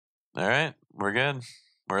All right, we're good.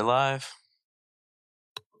 We're live.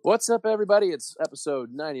 What's up, everybody? It's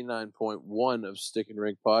episode 99.1 of Stick and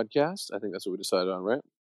Rink Podcast. I think that's what we decided on, right?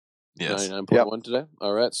 Yes. 99.1 today.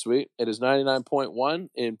 All right, sweet. It is 99.1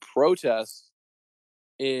 in protest.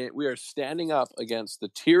 We are standing up against the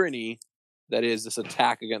tyranny that is this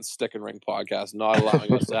attack against Stick and Rink Podcast, not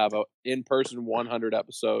allowing us to have an in-person 100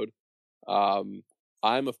 episode. I'm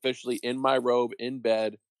officially in my robe, in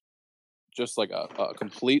bed, just like a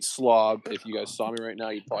complete slob. If you guys saw me right now,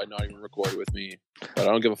 you'd probably not even record with me. But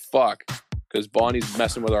I don't give a fuck, because Bonnie's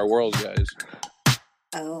messing with our world, guys.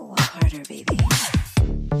 Oh, harder, baby.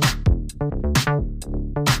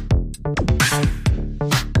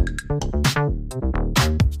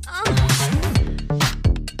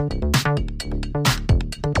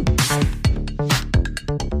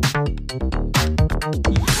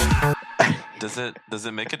 Does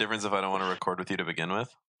it make a difference if I don't want to record with you to begin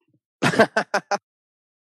with?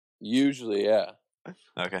 Usually, yeah.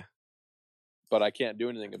 Okay. But I can't do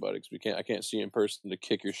anything about it because I can't see you in person to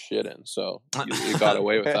kick your shit in. So you got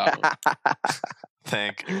away with that one.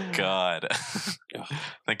 Thank God.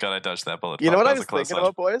 Thank God I dodged that bullet. You know what I That was a close thinking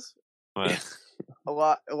one. about, boys?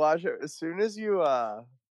 What? Elijah, as soon as you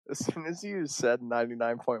said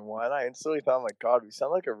 99.1, I instantly thought, my God, we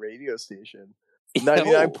sound like a radio station.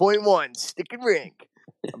 99.1, Stick and Rink.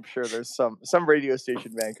 I'm sure there's some radio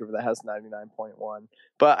station in Vancouver that has 99.1.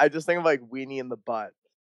 But I just think of like Weenie in the Butt.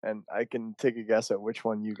 And I can take a guess at which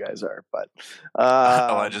one you guys are. But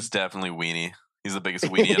Elijah's definitely Weenie. He's the biggest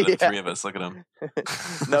weenie out of the three of us. Look at him.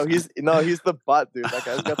 No, he's the butt, dude. That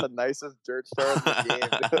guy's got the nicest dirt star in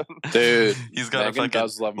the game, Dude, He's got Megan a fucking.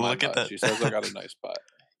 does love my Look at butt. that. She says I got a nice butt.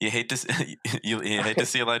 You hate to you hate to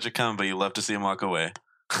see Elijah come, but you love to see him walk away.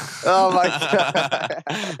 Oh my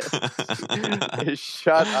God.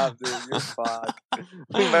 Shut up, dude. You're fucked.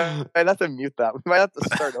 We might have to mute that. We might have to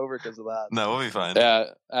start over because of that. No, we'll be fine. Yeah,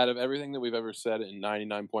 out of everything that we've ever said in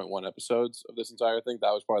 99.1 episodes of this entire thing,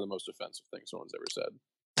 that was probably the most offensive thing someone's ever said.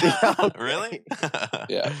 Okay. Really?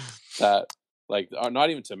 Yeah, that not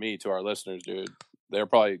even to me, to our listeners, dude. They're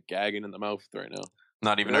probably gagging in the mouth right now.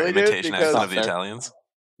 Not even Really, our dude? imitation Because- accent of the Not fair. Italians.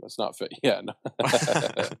 That's not fit. Yeah, no.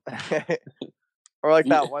 Or like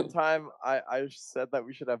that one time I said that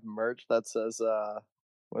we should have merch that says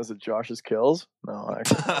was it Josh's kills? No,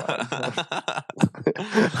 actually.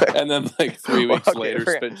 And then like 3 weeks Okay, later,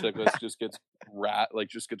 forget- Spin Chicklets just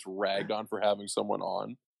gets ragged on for having someone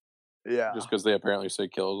on Yeah. just because they apparently say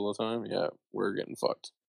kills all the time. Yeah, we're getting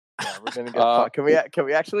fucked. Yeah, we're gonna get fucked. Can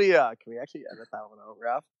we actually edit that one out,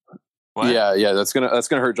 Raph? What? Yeah, that's gonna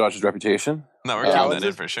hurt Josh's reputation. No, we're Yeah, keeping let's that in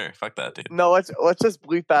just- for sure. Fuck that, dude. No, let's just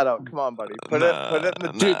bleep that out. Come on, buddy. Put it in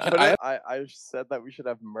the Dude, I said that we should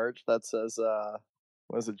have merch that says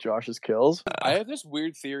was it Josh's kills? I have this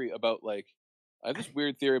weird theory about where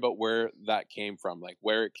that came from, like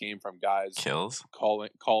where it came from, guys Kills. calling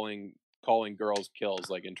girls kills,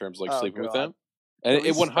 like in terms of like Oh, sleeping with God. them. And Can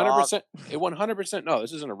it we 100%. No,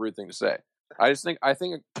 this isn't a rude thing to say. I think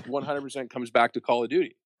it 100% comes back to Call of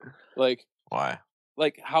Duty. Like Why?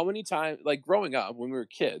 how many times, like growing up when we were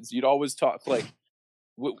kids, you'd always talk like.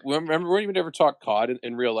 Remember when you would ever talk COD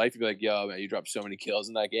in real life? You'd be like, "Yo, man, you dropped so many kills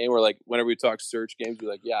in that game." Or like whenever we talk search games, we'd be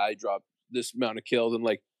like, "Yeah, I dropped this amount of kills." And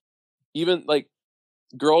like even like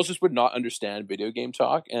girls just would not understand video game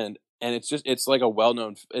talk, and it's like a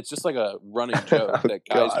well-known, it's just like a running joke Oh, that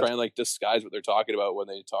guys God. try and like disguise what they're talking about when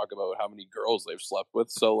they talk about how many girls they've slept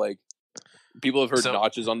with. So like people have heard So-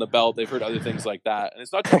 notches on the belt, they've heard other things like that, and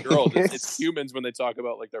it's not just girls; it's humans when they talk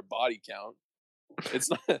about like their body count. It's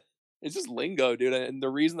not. It's just lingo, dude. And the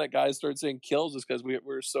reason that guys started saying kills is because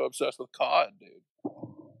we're so obsessed with COD, dude.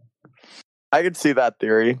 I could see that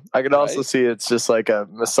theory. I could also Right? see it's just like a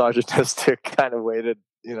misogynistic kind of way to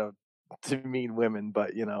mean women,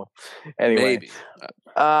 but anyway. Maybe.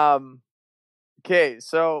 Okay,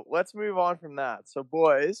 so let's move on from that. So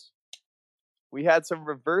boys, we had some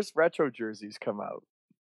reverse retro jerseys come out.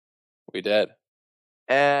 We did.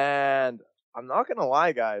 And I'm not gonna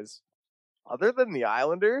lie, guys. Other than the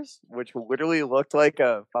Islanders, which literally looked like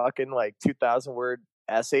a fucking like 2,000 word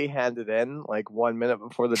essay handed in like 1 minute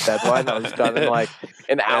before the deadline, that was done in like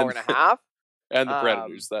an hour and a half. And the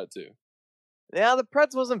Predators, that too. Yeah, the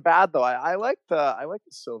Preds wasn't bad though. I like the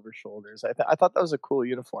silver shoulders. I thought that was a cool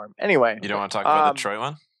uniform. Anyway, You don't want to talk about the Detroit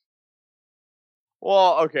one?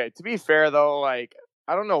 well, okay. To be fair though, like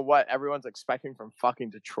I don't know what everyone's expecting from fucking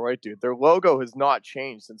Detroit, dude. Their logo has not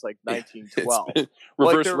changed since like 1912. It's been,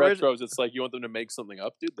 reverse the retros, it's like you want them to make something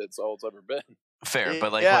up, dude. That's all it's ever been. Fair,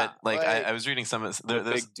 but like yeah, what? Like like- I was reading some. The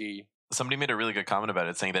There's big D. somebody made a really good comment about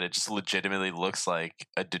it, saying that it just legitimately looks like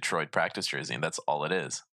a Detroit practice jersey, and that's all it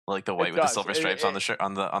is. Like the white with the silver stripes on the shirt,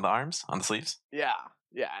 on the arms, on the sleeves. Yeah.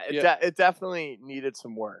 It definitely needed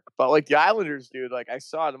some work. But like the Islanders, dude, like I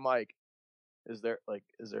saw it, I'm like, is there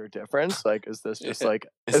a difference? Like, is this just like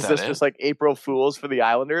just like April Fools for the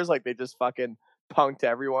Islanders? Like they just fucking punked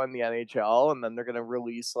everyone in the NHL and then they're gonna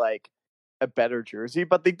release like a better jersey,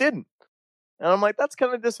 but they didn't. And I'm like, that's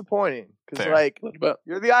kind of disappointing because like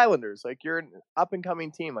you're the Islanders, like you're an up and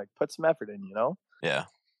coming team, like put some effort in, you know? Yeah.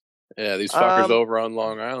 Yeah, these fuckers over on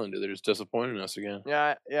Long Island, dude, they're just disappointing us again.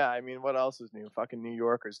 Yeah. I mean, what else is new? Fucking New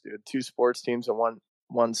Yorkers, dude. 2 sports teams and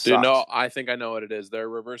one sucks. Dude, no, I think I know what it is. Their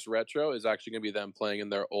reverse retro is actually going to be them playing in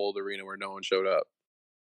their old arena where no one showed up.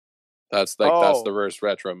 That's that's the reverse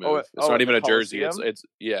retro move. It's not even a jersey. It's like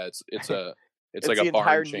the a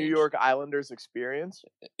entire change. New York Islanders experience.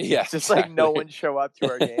 Yeah, it's just like no one show up to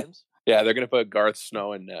our games. Yeah, they're going to put Garth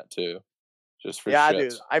Snow in net too. Just for shits.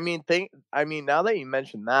 Dude. I mean, now that you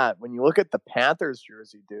mentioned that, when you look at the Panthers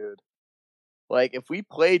jersey, dude, like if we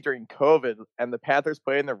played during COVID and the Panthers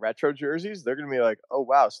play in the retro jerseys, they're gonna be like, oh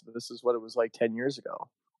wow, so this is what it was like 10 years ago,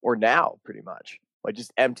 or now, pretty much, like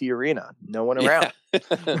just empty arena, no one around.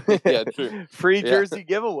 Yeah, true. Free jersey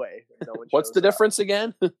giveaway. No one What's the difference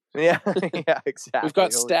again? Yeah, exactly. We've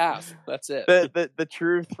got staff. That's it. The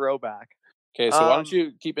true throwback. Okay, so why don't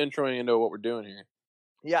you keep introing into what we're doing here?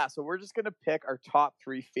 Yeah, so we're just going to pick our top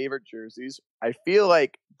 3 favorite jerseys. I feel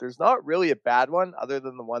like there's not really a bad one other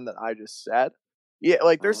than the one that I just said. Yeah,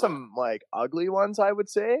 like there's some like ugly ones, I would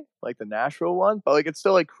say, like the Nashville one, but like it's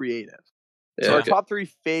still like creative. Yeah. So our top 3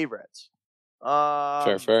 favorites.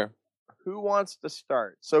 Fair. Who wants to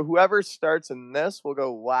start? So whoever starts in this will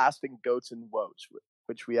go last in Goats and Woats,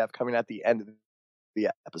 which we have coming at the end of the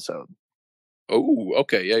episode. Oh,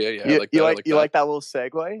 okay, yeah. You like that little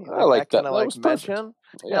segue? I like that. Kind of like mention.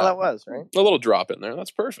 Yeah, that was right. A little drop in there.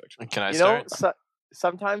 That's perfect. Can I start?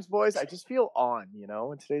 Sometimes, boys, I just feel on. You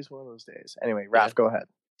know, and today's one of those days. Anyway, Raph, go ahead.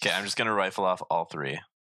 Okay, I'm just gonna rifle off all 3.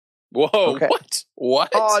 Whoa! Okay.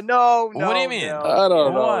 What? Oh no! What do you mean? I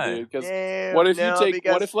don't know, dude. Because what if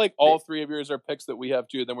what if like all 3 of yours are picks that we have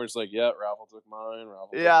too? Then we're just like, yeah, Raffle took mine.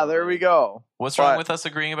 There we go. What's wrong with us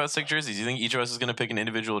agreeing about sick jerseys? You think each of us is gonna pick an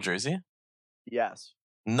individual jersey? Yes.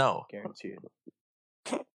 No. Guaranteed.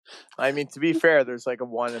 I mean, to be fair, there's like a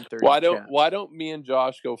 1 in 30. Why don't me and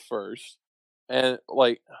Josh go first? And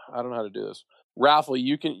like, I don't know how to do this. Raffle,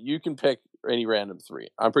 you can pick any random 3.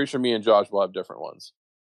 I'm pretty sure me and Josh will have different ones.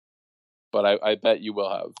 But I bet you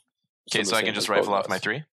will have. Okay, so I can just rifle off my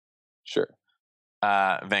 3? Sure.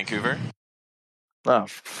 Vancouver. Oh,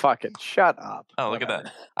 fucking shut up. Oh, look at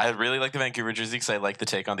that. I really like the Vancouver jersey because I like the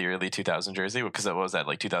take on the early 2000 jersey because it was that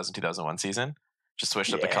like 2000-2001 season. Just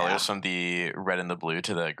switched up the colors from the red and the blue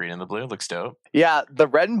to the green and the blue. Looks dope. Yeah, the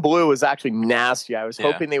red and blue was actually nasty. I was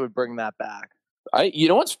hoping they would bring that back. You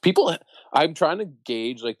know what's people? I'm trying to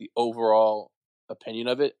gauge like the overall opinion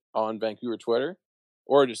of it on Vancouver Twitter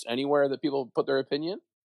or just anywhere that people put their opinion,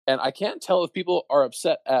 and I can't tell if people are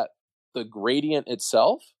upset at the gradient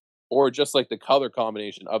itself or just like the color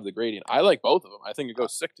combination of the gradient. I like both of them. I think it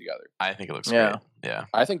goes sick together. I think it looks great. Yeah.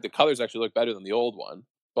 I think the colors actually look better than the old one,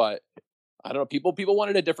 but I don't know. People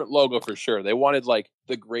wanted a different logo for sure. They wanted like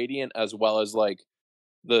the gradient as well as like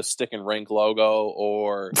the stick and rink logo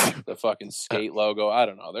or the fucking skate logo. I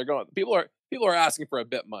don't know. People are asking for a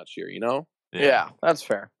bit much here, you know? Yeah, that's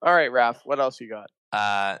fair. All right, Raph, what else you got?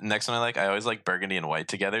 Next one I always like burgundy and white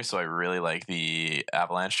together, so I really like the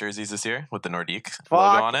Avalanche jerseys this year with the Nordique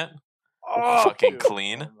logo on it. Oh, fucking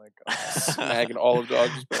clean. Oh my god. Snagging all of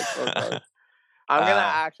dogs.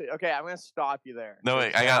 I'm gonna stop you there. No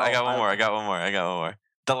wait, I got one more. I got one more.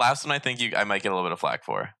 The last one I think I might get a little bit of flack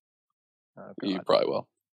for. Oh, you probably will.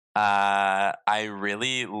 I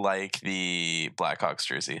really like the Blackhawks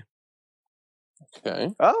jersey. Okay.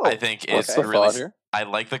 Oh, I think it's really. I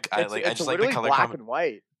like the. I just like the color black and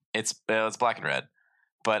white. It's black and red,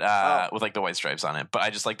 but with like the white stripes on it. But I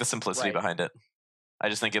just like the simplicity behind it. I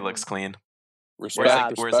just think it looks clean.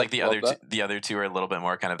 Whereas like the other two are a little bit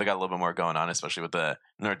more kind of, they got a little bit more going on, especially with the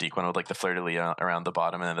Nordique one with like the fleur-de-lis around the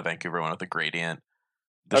bottom, and then the Vancouver one with the gradient.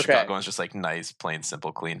 The Chicago one's just like nice, plain,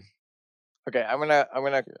 simple, clean. Okay, I'm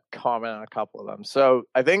gonna comment on a couple of them. So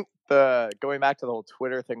I think going back to the whole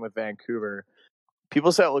Twitter thing with Vancouver,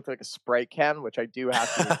 people said it looked like a Sprite can, which I do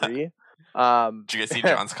have to agree. Did you guys see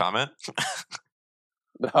John's comment?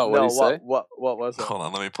 No, what did he say? What was it? Hold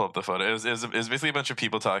on, let me pull up the photo. It was basically a bunch of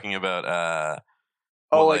people talking about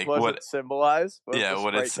what it symbolize?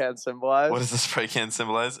 What does can symbolize? What does the Sprite can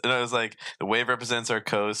symbolize? And it was like the wave represents our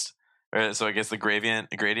coast, so I guess the gradient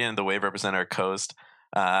and the wave represent our coast.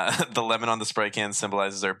 The lemon on the Sprite can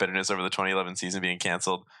symbolizes our bitterness over the 2011 season being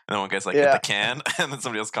canceled. And then one guy's like, hit the can. And then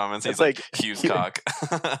somebody else comments, he's like Hughes cock.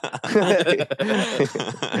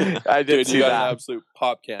 I did see that. An absolute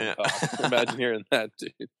pop can cock. Imagine hearing that,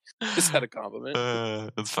 dude. Just had a compliment.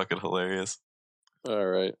 That's fucking hilarious. All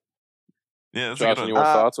right. Yeah, that's Josh, any more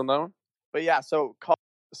thoughts on that one? But yeah, so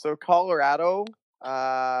Colorado,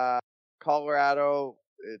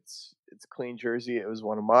 it's a clean jersey. It was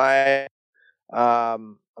one of my.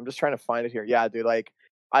 I'm just trying to find it here. Yeah, dude, like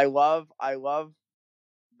I love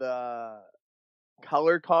the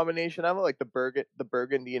color combination of it, like the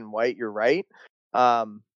burgundy and white. You're right.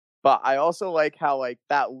 But I also like how like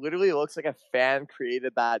that literally looks like a fan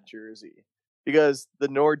created that jersey because the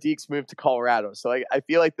Nordiques moved to Colorado. So like I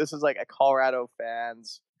feel like this is like a Colorado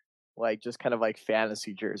fans like just kind of like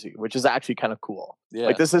fantasy jersey, which is actually kind of cool. Yeah.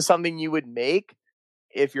 Like this is something you would make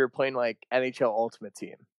if you're playing like NHL Ultimate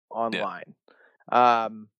Team online. Yeah.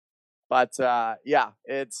 Yeah,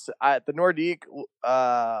 it's the Nordique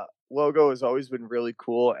logo has always been really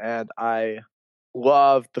cool, and I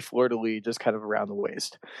love the fleur-de-lis just kind of around the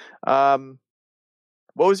waist. What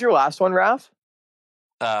was your last one, Raph?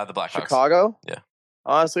 The Blackhawks. Chicago? Yeah.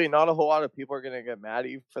 Honestly, not a whole lot of people are going to get mad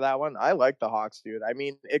at you for that one. I like the Hawks, dude. I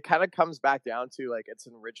mean, it kind of comes back down to, like, it's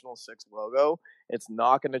an original 6 logo. It's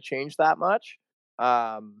not going to change that much.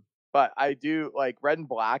 But I do like red and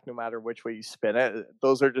black, no matter which way you spin it.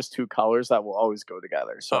 Those are just two colors that will always go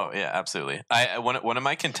together. So. Oh, yeah, absolutely. One of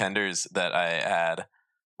my contenders that I had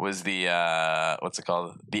was the, what's it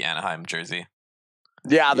called? The Anaheim jersey.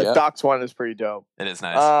 Yeah, the Ducks one is pretty dope. It is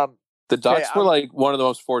nice. The Ducks were like one of the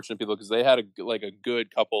most fortunate people because they had a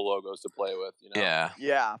good couple logos to play with. You know? Yeah.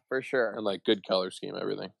 Yeah, for sure. And like good color scheme,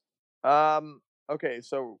 everything. Okay,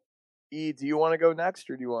 so E, do you want to go next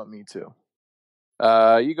or do you want me to?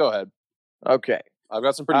 You go ahead. Okay. I've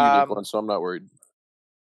got some pretty unique ones, so I'm not worried.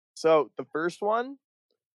 So the first one,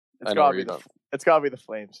 it's gotta be the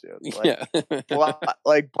Flames, dude. Like, yeah.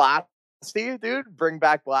 Like Blasty, dude. Bring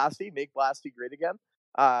back Blasty. Make Blasty great again.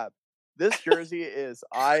 This jersey is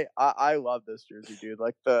I love this jersey, dude.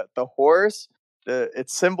 Like the horse,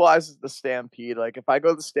 it symbolizes the Stampede. Like if I go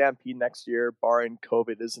to the Stampede next year, barring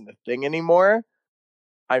COVID isn't a thing anymore,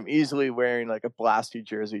 I'm easily wearing like a Blasty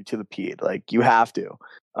jersey to the Pede. Like you have to.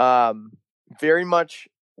 Very much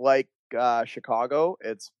like Chicago,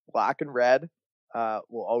 it's black and red.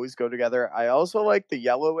 Will always go together. I also like the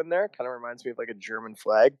yellow in there. Kind of reminds me of like a German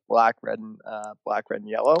flag, black, red, and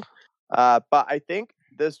yellow. But I think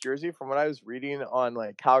this jersey, from what I was reading on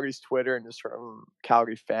like Calgary's Twitter and just from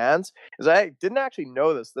Calgary fans, is I didn't actually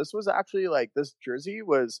know this. This was actually like this jersey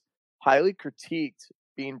was highly critiqued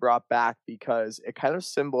being brought back because it kind of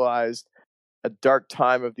symbolized a dark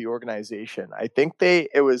time of the organization. I think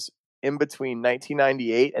it was in between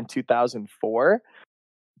 1998 and 2004,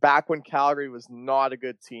 back when Calgary was not a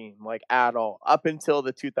good team, like at all, up until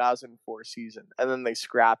the 2004 season. And then they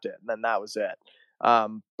scrapped it, and then that was it.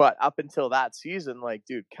 But up until that season, like,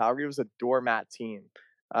 dude, Calgary was a doormat team.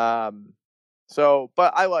 But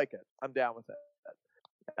I like it. I'm down with it.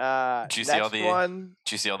 Did you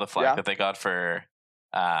see all the flack that they got for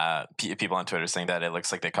people on Twitter saying that it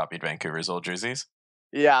looks like they copied Vancouver's old jerseys?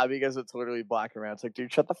 Yeah, because it's literally black and red. It's like,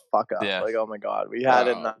 dude, shut the fuck up. Yeah. Like, oh my god, we had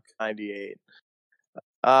it in 98.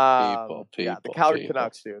 People, yeah, the Calgary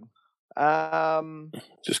Canucks, dude.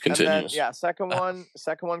 Just continues. Second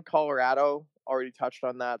one, Colorado. Already touched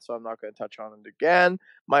on that, so I'm not going to touch on it again.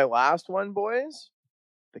 My last one, boys,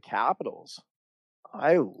 the Capitals.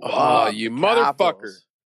 I love you motherfucker.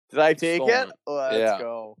 Did I take it? Let's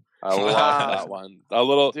go. I love that one. A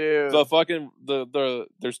little, dude.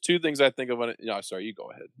 There's two things I think of when it. No, sorry, you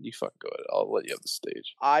go ahead. You fucking go ahead. I'll let you have the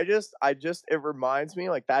stage. It reminds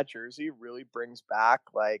me like that jersey really brings back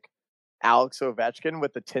like Alex Ovechkin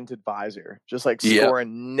with the tinted visor, just like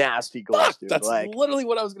scoring nasty goals, dude. That's like, literally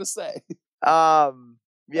what I was gonna say. Yeah,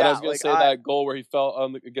 and I was gonna say that goal where he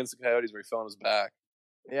fell against the Coyotes, where he fell on his back.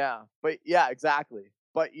 Yeah, but yeah, exactly.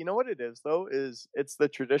 But you know what it is, though, is it's the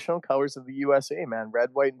traditional colors of the USA, man. Red,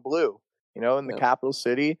 white, and blue. You know, in the capital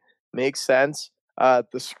city. Makes sense. The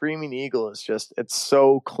Screaming Eagle is just, it's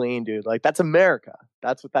so clean, dude. Like, that's America.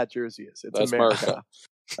 That's what that jersey is. That's America.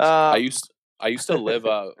 I used to live,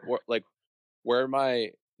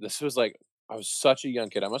 this was like, I was such a young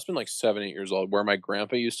kid. I must have been like 7, 8 years old, where my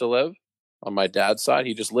grandpa used to live on my dad's side.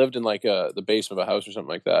 He just lived in like the basement of a house or something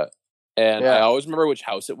like that. And I always remember which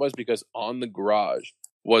house it was because on the garage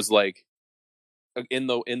was like in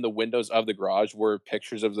the windows of the garage were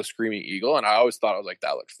pictures of the Screaming Eagle, and I always thought, I was like,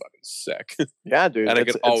 that looks fucking sick. Yeah, dude. And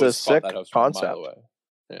it's a sick concept.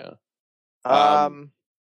 Yeah.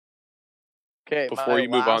 Okay, before you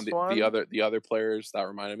move on, one? the other players that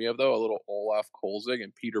reminded me of, though, a little Olaf Kolzig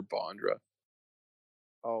and Peter Bondra.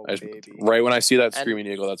 Oh, baby. Right when I see that Screaming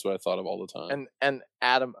Eagle, that's what I thought of all the time. And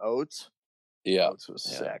Adam Oates. Yeah. Oates was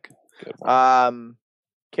sick. Good one.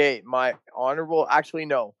 Okay, my honorable... Actually,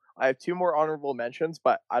 no. I have 2 more honorable mentions,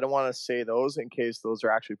 but I don't want to say those in case those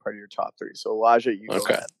are actually part of your top 3. So, Elijah, you go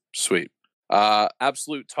ahead. Sweet.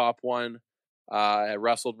 Absolute top one. I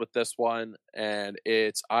wrestled with this one, and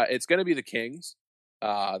it's going to be the Kings. The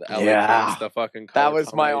LA Kings, the fucking that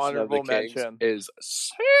was my honorable mention. Is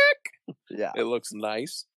sick. Yeah, it looks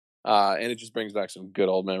nice, and it just brings back some good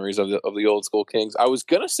old memories of the old school Kings. I was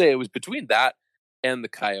gonna say it was between that and the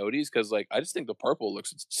Coyotes because, like, I just think the purple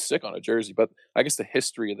looks sick on a jersey, but I guess the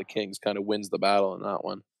history of the Kings kind of wins the battle in that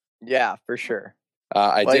one. Yeah, for sure.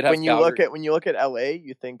 I did have when you look at LA,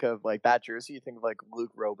 you think of like that jersey, you think of like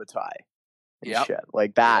Luc Robitaille. Yeah,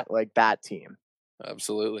 like that team.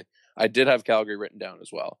 Absolutely. I did have Calgary written down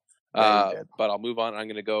as well. But I'll move on. I'm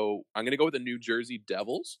gonna go with the New Jersey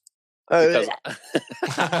Devils. Because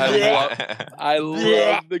I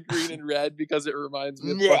love the green and red because it reminds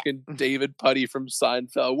me of fucking David Putty from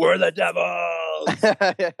Seinfeld. We're the Devils!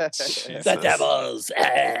 The Devils!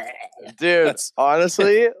 Dude,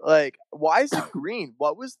 honestly, like, why is it green?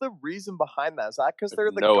 What was the reason behind that? Is that because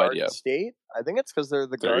they're the Garden State? I think it's because they're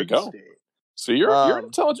the Garden State. So you're an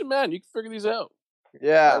intelligent man. You can figure these out.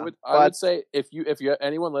 Yeah. I would say if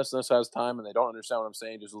anyone listening to this has time and they don't understand what I'm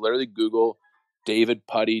saying, just literally Google David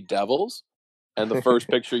Putty Devils, and the first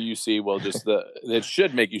picture you see will it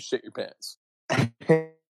should make you shit your pants. All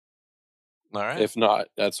right. If not,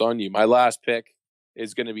 that's on you. My last pick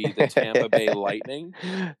is going to be the Tampa Bay Lightning.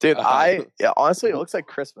 Dude, honestly, it looks like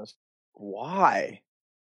Christmas. Why?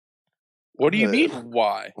 What do you mean,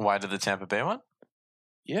 why? Why did the Tampa Bay one?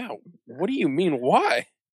 Yeah, what do you mean, why?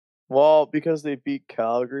 Well, because they beat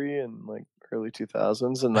Calgary in like early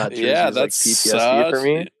 2000s, and that jersey is like PTSD for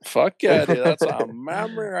me. Fuck yeah, dude, that's a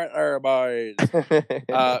memory right there, boys.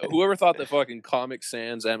 Whoever thought that fucking Comic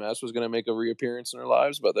Sans MS was going to make a reappearance in our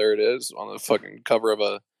lives, but there it is on the fucking cover of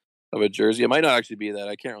a jersey. It might not actually be that.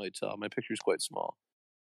 I can't really tell. My picture's quite small,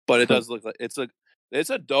 but it does look like it's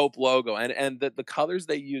a dope logo, and the colors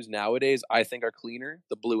they use nowadays I think are cleaner,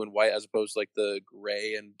 the blue and white as opposed to like the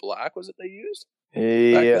gray and black. Was it they used?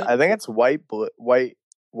 Yeah, I think it's white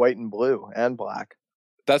and blue and black.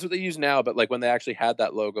 That's what they use now, but like when they actually had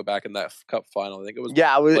that logo back in that cup final, I think it was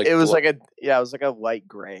it was like a light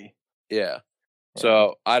gray. Yeah.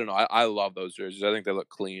 So I don't know. I love those jerseys. I think they look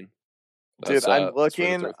clean. Dude, I'm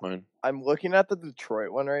looking at the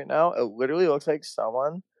Detroit one right now. It literally looks like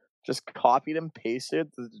someone just copied and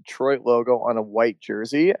pasted the Detroit logo on a white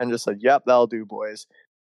jersey and just said, "Yep, that'll do, boys."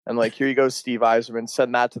 And like, here you go, Steve Yzerman,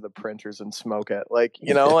 send that to the printers and smoke it. Like,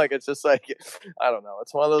 you know, like it's just like, I don't know.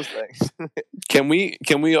 It's one of those things. Can we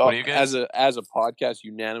as a podcast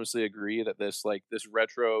unanimously agree that this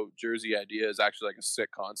retro jersey idea is actually like a sick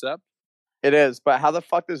concept? It is, but how the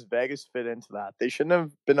fuck does Vegas fit into that? They shouldn't have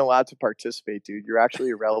been allowed to participate, dude. You're actually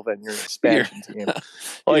irrelevant. You're an expansion team.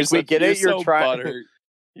 Like, we get it.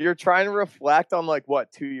 You're trying to reflect on like what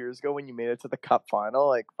 2 years ago when you made it to the Cup final.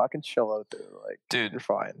 Like, fucking chill out, dude. Like, dude, you're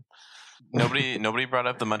fine. Nobody brought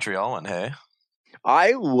up the Montreal one. Hey,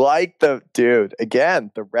 I like the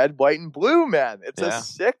red, white, and blue. Man, it's a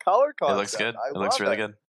sick color concept. It looks good. It looks really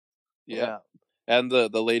good. Yeah. And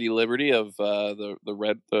the Lady Liberty of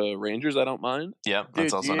the Rangers, I don't mind. Yeah,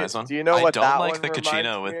 that's also a nice one. Do you know what that one I don't like the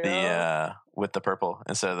Kachina with the purple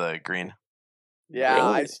instead of the green. Yeah,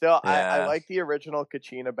 really? I like the original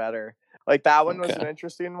Kachina better. Like that one was an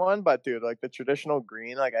interesting one, but dude, like the traditional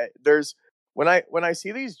green, like when I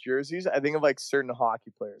see these jerseys, I think of like certain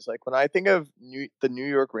hockey players. Like when I think of the New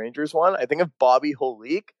York Rangers one, I think of Bobby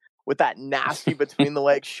Holik with that nasty between the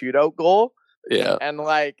legs shootout goal. Yeah, and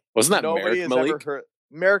like wasn't that nobody has ever heard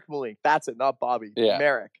Merrick Malik? That's it, not Bobby. Yeah,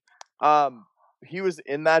 Merrick. He was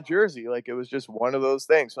in that jersey. Like it was just one of those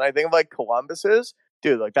things. When I think of like Columbus's.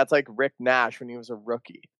 Dude, like that's like Rick Nash when he was a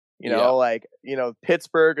rookie. You know, like, you know,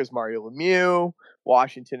 Pittsburgh is Mario Lemieux,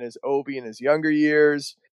 Washington is Obi in his younger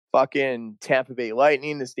years, fucking Tampa Bay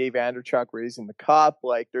Lightning is Dave Andreychuk raising the cup.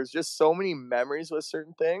 Like, there's just so many memories with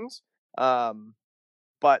certain things.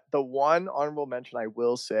 But the one honorable mention I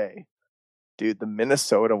will say, dude, the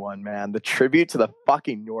Minnesota one, man, the tribute to the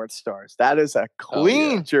fucking North Stars. That is a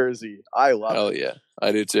clean jersey. I love it. Hell yeah,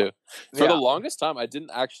 I do too. For the longest time, I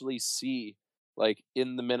didn't actually see like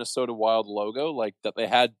in the Minnesota Wild logo, like that they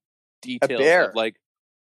had details of like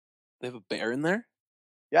they have a bear in there.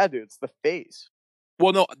 Yeah, dude, it's the face.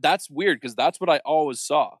 Well, no, that's weird because that's what I always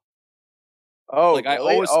saw. Oh, like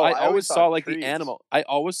really? I always saw like trees. the animal. I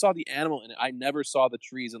always saw the animal, and I never saw the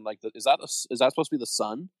trees. And like, is that supposed to be the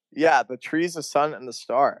sun? Yeah, the trees, the sun, and the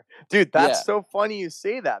star. Dude, that's so funny you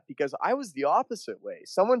say that because I was the opposite way.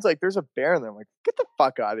 Someone's like, "There's a bear in there." I'm like, "Get the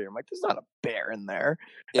fuck out of here!" I'm like, "There's not a bear in there."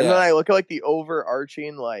 Yeah. And then I look at like the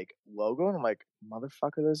overarching like logo, and I'm like,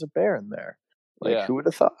 "Motherfucker, there's a bear in there." Like, who would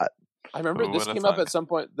have thought? I remember this came up at some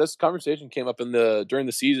point. This conversation came up during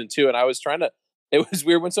the season too, and I was trying to. It was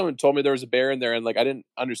weird when someone told me there was a bear in there, and like I didn't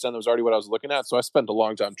understand that was already what I was looking at. So I spent a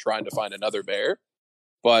long time trying to find another bear.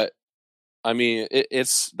 But I mean,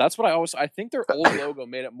 that's what I think their old logo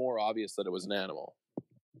made it more obvious that it was an animal.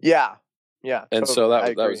 Yeah, and totally. So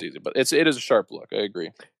that was easy. But it is a sharp look. I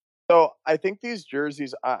agree. So I think these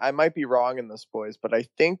jerseys, I might be wrong in this, boys, but I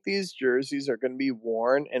think these jerseys are going to be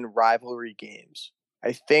worn in rivalry games.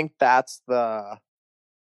 I think that's kind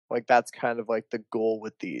of like the goal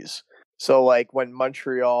with these. So like when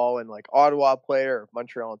Montreal and like Ottawa play, or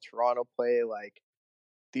Montreal and Toronto play, like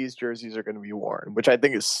these jerseys are going to be worn, which I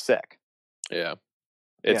think is sick. Yeah.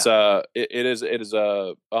 It's it is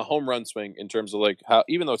a home run swing in terms of like how,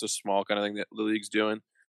 even though it's a small kind of thing that the league's doing,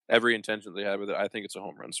 every intention they have with it, I think it's a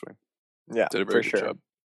home run swing. Yeah, did a very good job.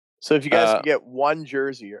 So if you guys could get one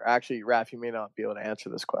jersey, or actually, Raph, you may not be able to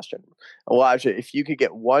answer this question. Well, actually, if you could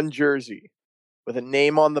get one jersey with a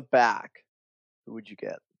name on the back, who would you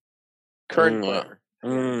get? Current player.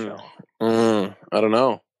 I don't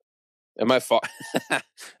know. Am I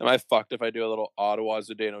fucked if I do a little Ottawa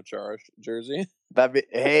Zdeno Chara jersey?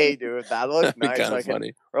 Hey, dude, that looks nice. Kind of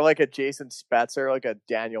funny. Or like a Jason Spezza, like a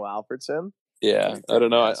Daniel Alfredson. Yeah, I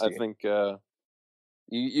don't know. I think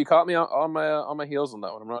you caught me on my heels on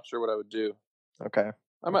that one. I'm not sure what I would do. Okay.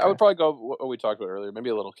 I would probably go what we talked about earlier.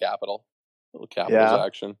 Maybe a little Capitals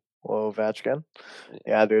action. Whoa, Ovechkin.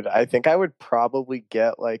 Yeah, dude. I think I would probably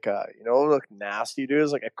get like what would look nasty, dude,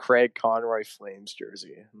 is like a Craig Conroy Flames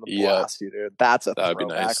jersey. Blast you, dude. That's a throwback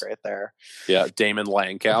nice. Right there. Yeah, Damon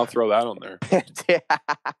Langkow, throw that on there.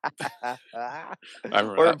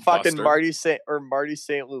 Or fucking Marty St.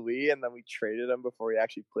 Louis, and then we traded him before he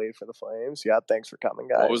actually played for the Flames. Yeah, thanks for coming,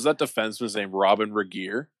 guys. What was that defenseman's name? Robin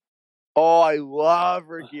Regeer? Oh, I love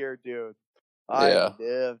Regeer, dude. I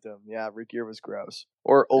lived him. Yeah, Regeer was gross.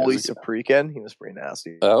 Or Oli Saprikin. He was pretty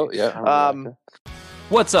nasty. Oh, yeah.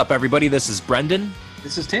 What's up, everybody? This is Brendan.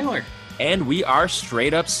 This is Taylor. And we are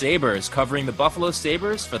Straight Up Sabres, covering the Buffalo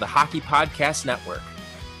Sabres for the Hockey Podcast Network.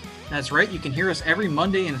 That's right. You can hear us every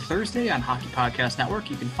Monday and Thursday on Hockey Podcast Network.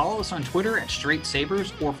 You can follow us on Twitter at Straight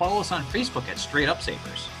Sabres, or follow us on Facebook at Straight Up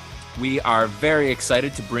Sabres. We are very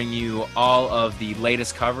excited to bring you all of the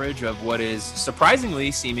latest coverage of what is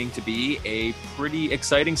surprisingly seeming to be a pretty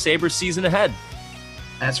exciting Sabres season ahead.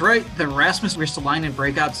 That's right. The Rasmus Ristolainen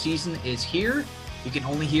breakout season is here. You can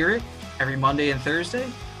only hear it every Monday and Thursday,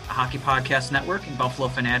 the Hockey Podcast Network and Buffalo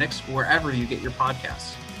Fanatics, wherever you get your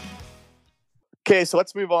podcasts. Okay, so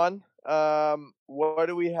let's move on. What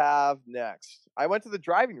do we have next? I went to the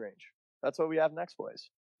driving range. That's what we have next, boys.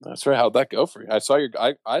 That's right. How'd that go for you? I saw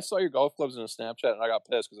your golf clubs in a Snapchat, and I got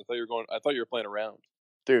pissed because I thought you were playing around.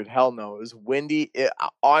 Dude, hell no. It was windy.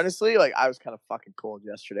 Honestly, like I was kind of fucking cold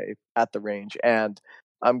yesterday at the range, and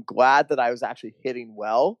I'm glad that I was actually hitting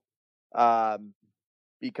well.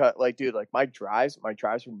 Because like, dude, like my drives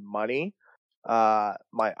were money.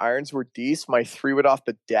 My irons were decent. My 3-wood off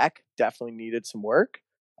the deck definitely needed some work.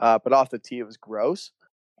 But off the tee, it was gross.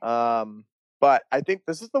 But I think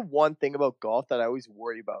this is the one thing about golf that I always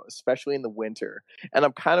worry about, especially in the winter. And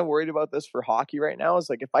I'm kind of worried about this for hockey right now,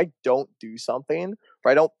 is like if I don't do something,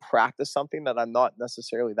 or I don't practice something that I'm not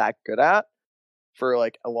necessarily that good at for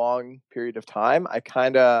like a long period of time, I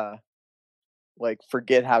kind of like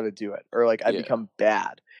forget how to do it, or like I become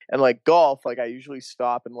bad. And like golf, like I usually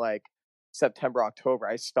stop in like September, October.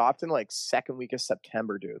 I stopped in like second week of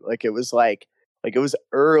September, dude. Like it was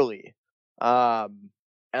early.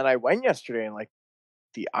 And I went yesterday, and like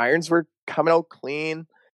the irons were coming out clean.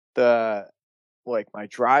 My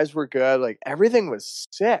drives were good. Like everything was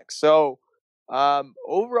sick. So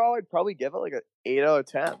overall, I'd probably give it like an 8 out of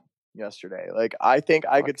 10 yesterday. Like I think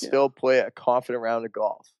I could still play a confident round of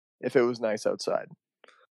golf if it was nice outside.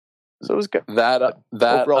 So it was good. That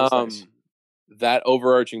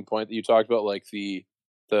overarching point that you talked about, like the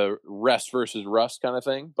rest versus rust kind of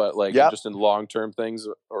thing, but like just in long-term things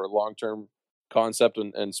or long-term concept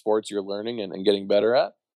and sports you're learning and getting better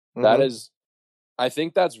at. Mm-hmm. That is, I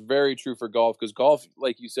think that's very true for golf, because golf,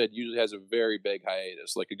 like you said, usually has a very big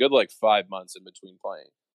hiatus, like a good 5 months in between playing.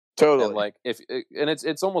 Totally. And like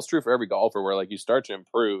it's almost true for every golfer, where like you start to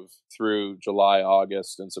improve through July,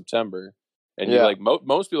 August, and September, and you like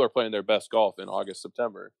most people are playing their best golf in August,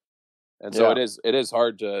 September, and so it is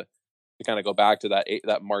hard to to kind of go back to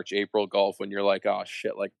that March, April golf when you're like, oh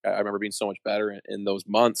shit, like I remember being so much better in those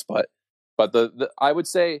months. But the I would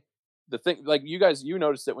say the thing, like you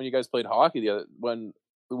noticed it when you guys played hockey when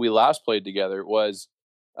we last played together, was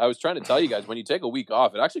I was trying to tell you guys, when you take a week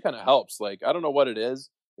off, it actually kind of helps. Like, I don't know what it is.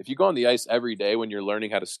 If you go on the ice every day when you're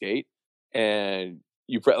learning how to skate, and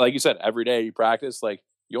like you said, every day you practice, like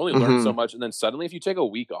you only learn so much. And then suddenly if you take a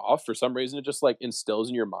week off, for some reason, it just like instills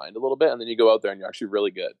in your mind a little bit. And then you go out there and you're actually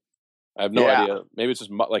really good. I have no idea. Maybe it's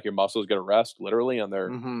just like your muscles get a rest literally and they're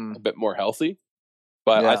a bit more healthy.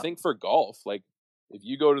 But I think for golf, like if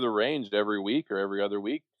you go to the range every week or every other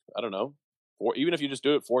week, I don't know, or even if you just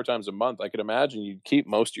do it 4 times a month, I could imagine you'd keep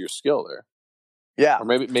most of your skill there. Yeah. Or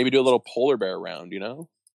maybe do a little polar bear round, you know?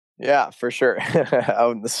 Yeah, for sure.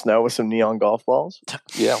 Out in the snow with some neon golf balls.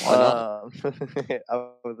 Yeah, why not?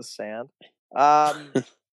 Out of the sand.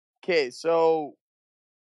 Okay, so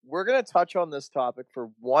we're going to touch on this topic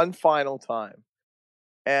for one final time.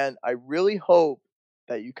 And I really hope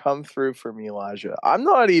that you come through for me, Elijah. I'm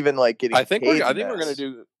not even like getting I think we're going to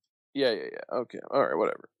do Yeah. Okay. All right,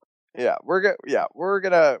 whatever. Yeah, we're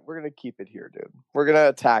gonna keep it here, dude. We're gonna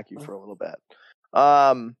attack you for a little bit.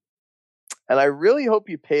 And I really hope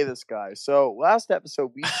you pay this guy. So last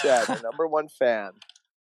episode we said the number one fan,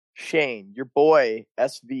 Shane, your boy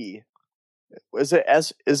SV. Is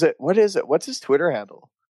it what is it? What's his Twitter handle?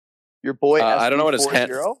 Your boy SV I don't know what his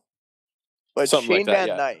handle. But something Shane like that,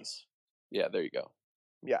 Van Nice. Yeah, there you go.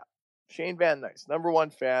 Yeah. Shane Van Nice, number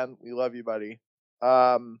one fan. We love you, buddy.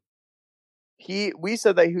 We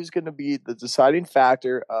said that he was going to be the deciding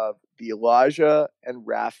factor of the Elijah and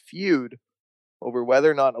Raph feud over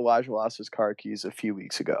whether or not Elijah lost his car keys a few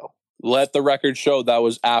weeks ago. Let the record show that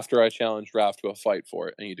was after I challenged Raph to a fight for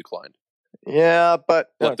it, and he declined. Yeah, but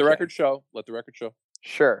let the record show.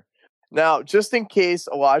 Sure. Now, just in case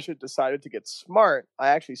Elijah decided to get smart, I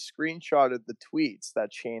actually screenshotted the tweets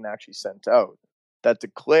that Shane actually sent out that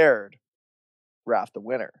declared Raph the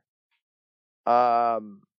winner.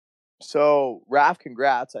 So Raph,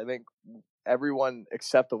 congrats. I think everyone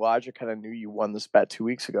except Elijah kind of knew you won this bet 2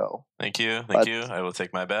 weeks ago. Thank you. I will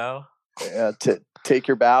take my bow. Take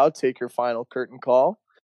your bow. Take your final curtain call.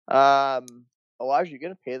 Elijah, you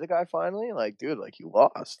gonna pay the guy finally? Like, dude, like you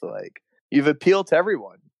lost. Like, you've appealed to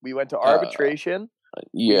everyone. We went to arbitration.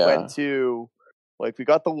 Yeah. We went to, like, we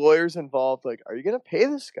got the lawyers involved. Like, are you gonna pay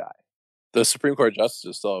this guy? The Supreme Court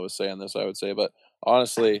justices still always saying this, I would say, but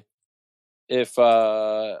honestly, if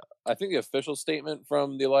I think the official statement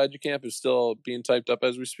from the Elijah camp is still being typed up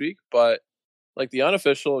as we speak, but like the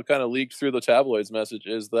unofficial kind of leaked through the tabloids message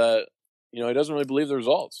is that, you know, he doesn't really believe the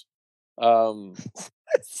results. I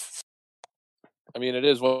mean, it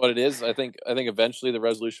is what it is. I think eventually the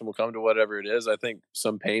resolution will come to whatever it is. I think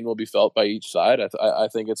some pain will be felt by each side. I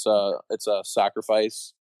think it's a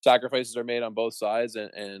sacrifice. Sacrifices are made on both sides,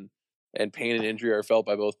 and pain and injury are felt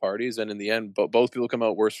by both parties. And in the end, both people come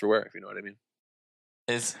out worse for wear, if you know what I mean.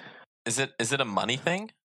 Is it a money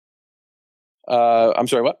thing? I'm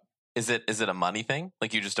sorry, what? Is it a money thing?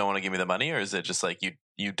 Like, you just don't want to give me the money, or is it just like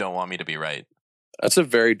you don't want me to be right? That's a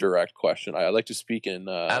very direct question. I'd like to speak in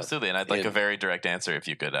absolutely, and I'd like a very direct answer if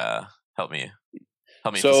you could help me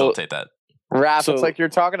facilitate that. Raph, it's like you're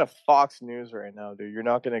talking to Fox News right now, dude. You're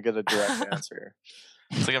not going to get a direct answer.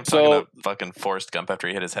 It's like I'm talking to fucking Forrest Gump after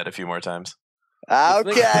he hit his head a few more times.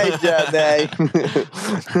 Okay, Jay.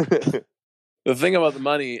 The thing about the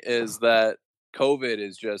money is that COVID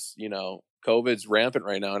is just, you know, COVID's rampant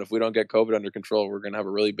right now. And if we don't get COVID under control, we're going to have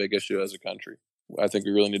a really big issue as a country. I think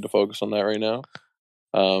we really need to focus on that right now.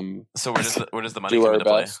 So where does the money come into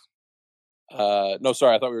play? No,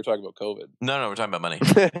 sorry. I thought we were talking about COVID. No, we're talking about money.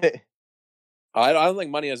 I don't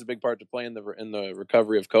think money has a big part to play in the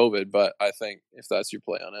recovery of COVID, but I think if that's your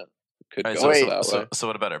play on it, could go that way. So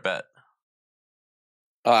what about our bet?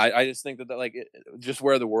 I just think that like just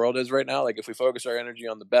where the world is right now, like if we focus our energy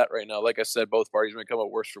on the bet right now, like I said, both parties might come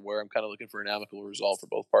out worse for wear. I'm kind of looking for an amicable result for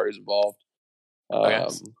both parties involved. Okay.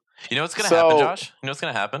 You know what's going to happen, Josh? You know what's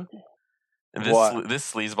going to happen?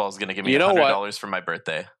 This sleazeball is going to give me $100 for my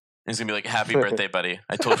birthday. He's going to be like, "Happy birthday, buddy.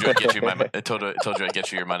 I told you I'd get you I told you I'd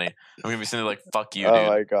get you your money." I'm going to be sitting there like, "Fuck you, dude." Oh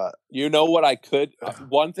my God. You know what I could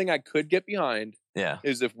one thing I could get behind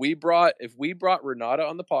is if we brought Renata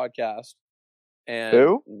on the podcast. And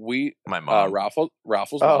who? My mom. Raffles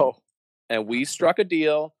mom. And we struck a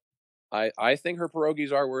deal. I think her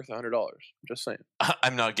pierogies are worth $100. I'm just saying.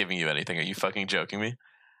 I'm not giving you anything. Are you fucking joking me?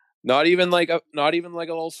 Not even like a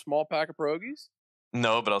little small pack of pierogies?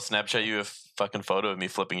 No, but I'll Snapchat you a fucking photo of me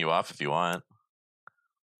flipping you off if you want.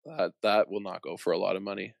 That will not go for a lot of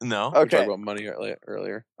money. No. Okay. We talked about money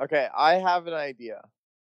earlier. Okay, I have an idea.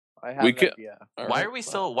 I have an idea. Why are we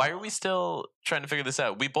still trying to figure this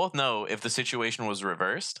out? We both know if the situation was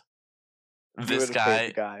reversed, this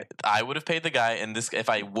guy, I would have paid the guy, and if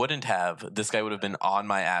I wouldn't have, this guy would have been on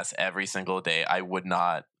my ass every single day. I would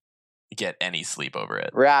not get any sleep over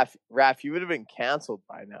it. Raph, you would have been canceled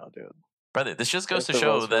by now, dude. Brother, this just goes to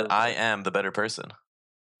show that I am the better person.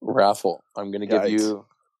 Raffle, I'm gonna give you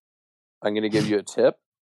a tip,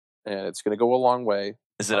 and it's gonna go a long way.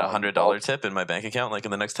 Is it $100 tip in my bank account, like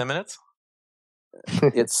in the next 10 minutes?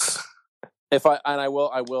 It's I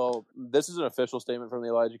will. This is an official statement from the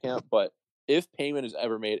Elijah camp, but if payment is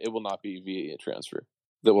ever made, it will not be via transfer.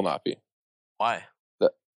 That will not be. Why?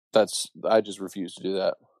 I just refuse to do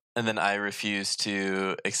that. And then I refuse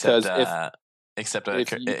to accept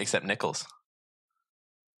nickels.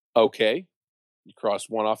 Okay, you cross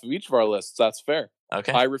one off of each of our lists. That's fair.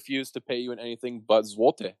 Okay. I refuse to pay you in anything but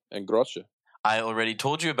złote and grosze. I already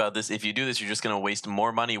told you about this. If you do this, you're just going to waste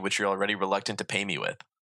more money, which you're already reluctant to pay me with.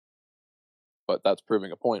 But that's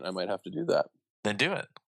proving a point. I might have to do that. Then do it.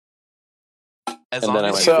 As long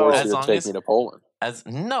as you force you to take me to Poland.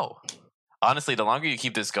 No. Honestly, the longer you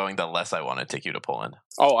keep this going, the less I want to take you to Poland.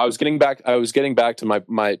 Oh, I was getting back to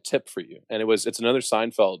my tip for you, and it's another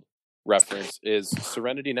Seinfeld reference. Is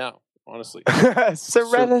Serenity Now? Honestly,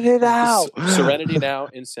 Serenity Now. Serenity Now,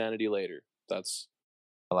 insanity later. That's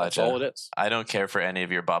Elijah. That's all it is. I don't care for any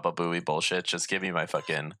of your Baba Booey bullshit. Just give me my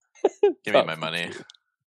fucking, give me my money.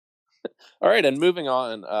 All right, and moving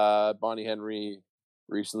on. Bonnie Henry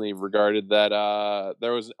recently regarded that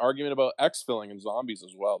there was an argument about X-filling and zombies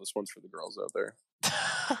as well. This one's for the girls out there.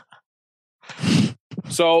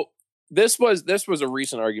 So this was a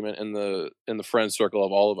recent argument in the friend circle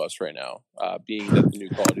of all of us right now, being that the new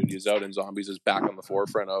Call of Duty is out and zombies is back on the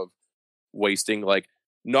forefront of wasting, like,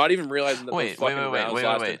 not even realizing that the fucking rounds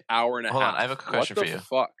lasted an hour and a half. Hold on, I have a quick question for you.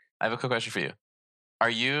 Fuck? I have a quick question for you.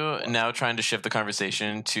 Are you now trying to shift the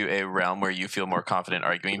conversation to a realm where you feel more confident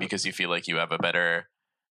arguing because you feel like you have a better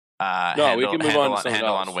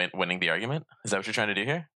handle on winning the argument? Is that what you're trying to do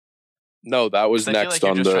here? No, that was next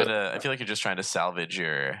on the... I feel like you're just trying to salvage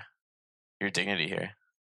your dignity here.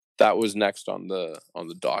 That was next on the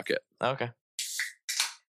docket. Okay.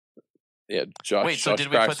 Yeah, Josh. Wait, so did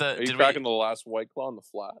we put the? Are you cracking the last White Claw on the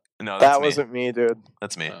flat? No, that wasn't me, dude.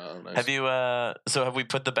 That's me. Nice. Have you? So have we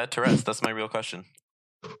put the bet to rest? That's my real question.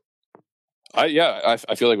 I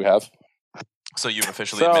feel like we have. So you've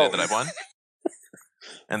officially admitted that I won.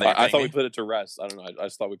 And I thought we put it to rest. I don't know. I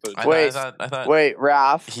just thought we put it. I thought. Wait,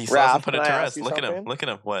 Raph. He still hasn't put it to rest. Look at him. Look at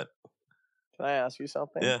him. What? Can I ask you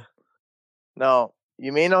something? Yeah. No,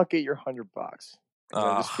 you may not get your $100.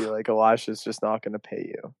 I just feel like Elisha's just not going to pay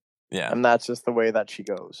you. Yeah, and that's just the way that she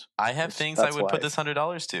goes. I have things I would put this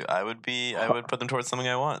 $100 to. I would put them towards something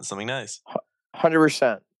I want, something nice.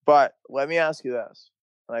 100%. But let me ask you this,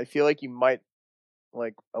 and I feel like you might,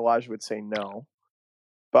 like Elijah would say no,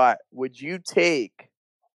 but would you take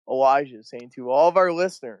Elijah saying to all of our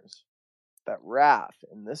listeners that Raph,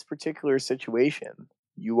 in this particular situation,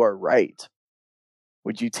 you are right?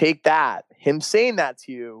 Would you take that, him saying that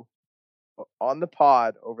to you on the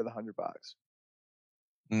pod, over the $100?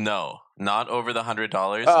 No, not over the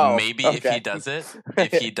 $100. Maybe okay.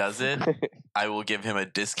 If he does it, I will give him a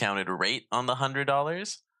discounted rate on the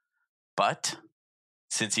 $100. But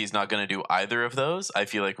since he's not going to do either of those, I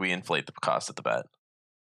feel like we inflate the cost of the bet.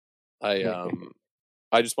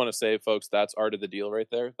 I just want to say, folks, that's art of the deal right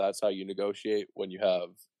there. That's how you negotiate when you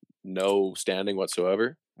have no standing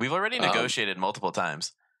whatsoever. We've already negotiated multiple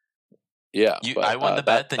times. Yeah, I won the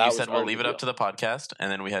bet. Then you said we'll leave it up to the podcast, and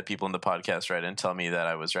then we had people in the podcast write in tell me that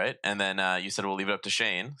I was right, and then you said we'll leave it up to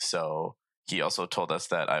Shane. So he also told us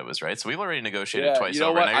that I was right. So we've already negotiated twice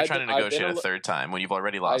over. Now you're trying to negotiate a third time when you've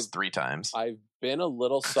already lost 3 times. I've been a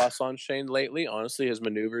little sus on Shane lately. Honestly, his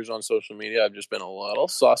maneuvers on social media, I've just been a little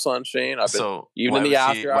sus on Shane. Even in the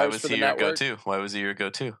after hours for the network. Why was he your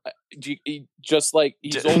go-to? Just like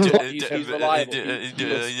he's reliable.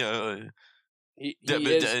 He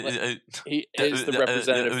is the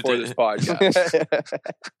representative for this podcast.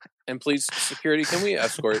 And please, security, can we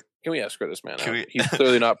escort this man out? He's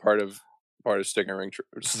clearly not part of Sticker Ring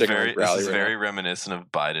rally. This is very reminiscent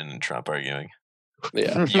of Biden and Trump arguing.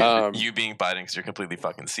 Yeah, you being Biden because you're completely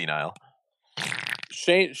fucking senile.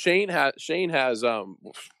 Shane has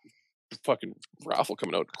fucking raffle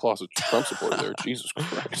coming out, closet Trump supporter there. Jesus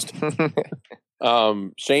Christ.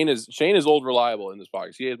 Shane is old reliable in this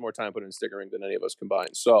podcast. He has more time put in Sticker Ring than any of us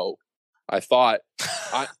combined. So I thought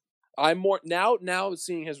I'm more now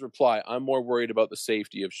seeing his reply, I'm more worried about the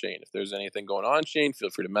safety of Shane. If there's anything going on, Shane,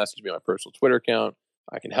 feel free to message me on my personal Twitter account.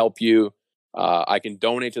 I can help you. I can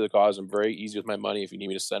donate to the cause. I'm very easy with my money. If you need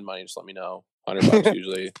me to send money, just let me know. $100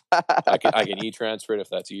 usually. I can e-transfer it if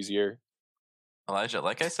that's easier. Elijah,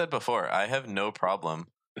 like I said before, I have no problem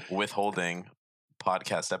withholding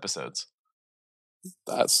podcast episodes.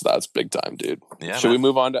 That's big time, dude. Yeah, Should we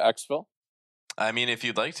move on to Xfil? I mean, if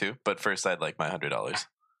you'd like to, but first I'd like my $100.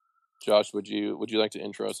 Josh, would you like to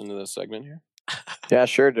intro us into this segment here? Yeah,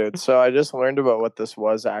 sure, dude. So I just learned about what this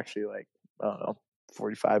was actually, like, I don't know,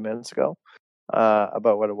 45 minutes ago,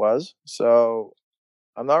 about what it was. So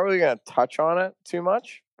I'm not really going to touch on it too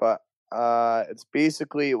much, but it's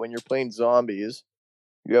basically when you're playing zombies,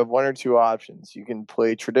 you have one or two options. You can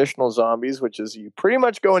play traditional zombies, which is you pretty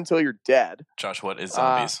much go until you're dead. Josh, what is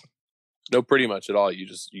zombies? No, pretty much at all. You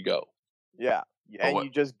go. Yeah, and you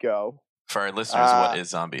just go. For our listeners, what is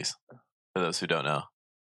zombies? For those who don't know.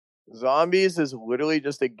 Zombies is literally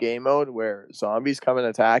just a game mode where zombies come and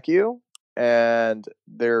attack you, and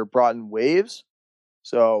they're brought in waves.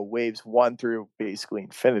 So waves 1 through basically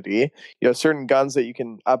infinity. You have certain guns that you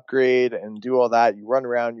can upgrade and do all that. You run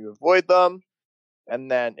around, you avoid them, and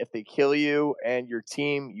then if they kill you and your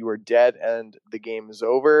team, you are dead and the game is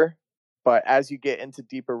over. But as you get into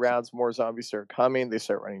deeper rounds, more zombies start coming. They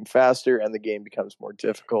start running faster, and the game becomes more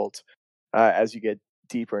difficult as you get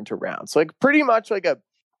deeper into rounds. Like pretty much like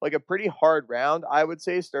a pretty hard round, I would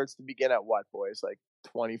say, starts to begin at what, boys? Like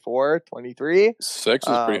 24, 23? 6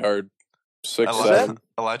 is pretty hard. 6, Elijah, 7,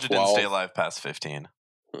 Elijah 12. didn't stay alive past 15.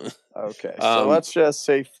 Okay, so let's just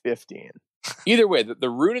say 15. Either way, the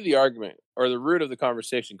root of the argument or the root of the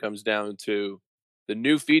conversation comes down to the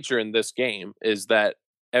new feature in this game is that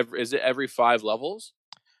every 5 levels?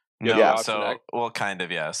 No, Yeah. so well, kind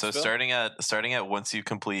of, yeah. So Phil? starting at once you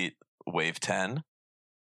complete wave 10,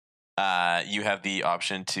 you have the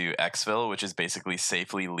option to exfil, which is basically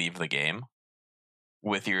safely leave the game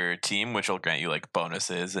with your team, which will grant you like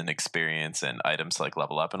bonuses and experience and items to like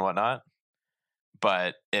level up and whatnot.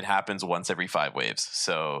 But it happens once every 5 waves.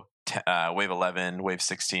 So wave 11, wave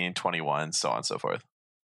 16, 21, so on and so forth.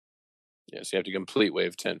 Yeah, so you have to complete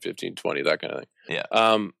wave 10, 15, 20, that kind of thing.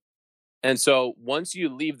 Yeah. And so once you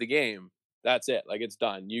leave the game, that's it. Like it's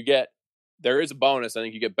done. There is a bonus. I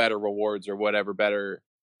think you get better rewards or whatever, better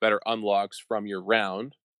unlocks from your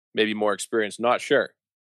round, maybe more experience, not sure.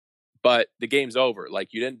 But the game's over.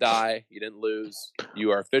 Like you didn't die, you didn't lose. You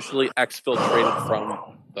are officially exfiltrated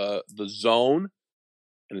from the zone,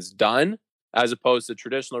 and it's done. As opposed to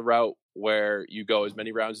traditional route where you go as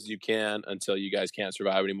many rounds as you can until you guys can't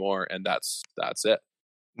survive anymore, and that's it.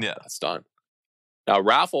 Yeah, That's done. Now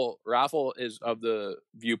Raffle is of the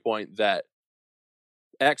viewpoint that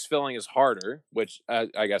exfilling is harder, which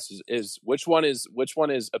I guess is which one is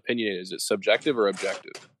opinionated? Is it subjective or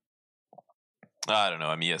objective? I don't know.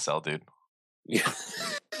 I'm ESL, dude. Yeah.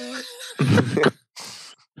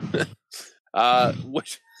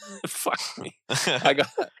 Which fuck me. I got.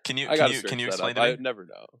 Can you explain to me? I would never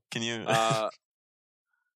know. Can you? Oh,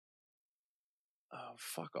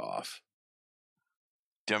 fuck off.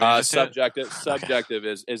 Do you want me to just subjective. Subjective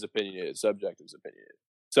is opinionated. Subjective is opinionated.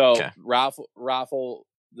 So Okay. Raffle.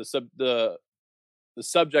 The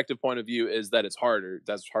subjective point of view is that it's harder.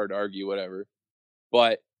 That's hard to argue, whatever.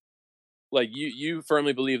 But like you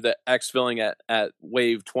firmly believe that exfilling at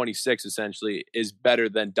wave 26 essentially is better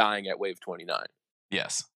than dying at wave 29.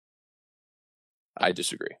 Yes. I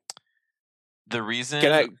disagree. The reason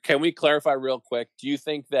Can we clarify real quick? Do you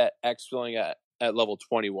think that exfilling at level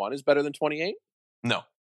 21 is better than 28? No.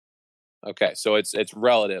 Okay, so it's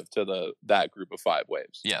relative to that group of 5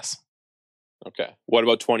 waves. Yes. Okay. What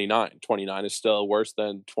about 29? 29 is still worse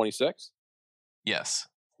than 26? Yes.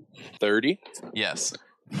 30? Yes.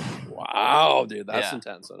 Wow, dude, that's Yeah.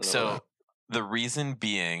 intense. I don't know. So the reason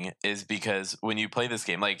being is because when you play this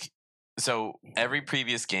game, so every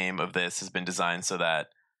previous game of this has been designed so that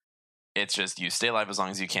it's just you stay alive as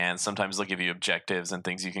long as you can. Sometimes they'll give you objectives and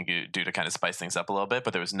things you can do to kind of spice things up a little bit,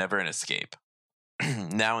 but there was never an escape.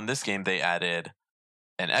 Now in this game, they added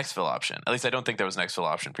an exfil option. At least I don't think there was an exfil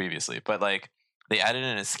option previously, but like they added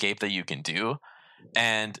an escape that you can do.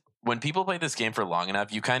 And when people play this game for long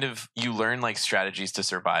enough, you learn like strategies to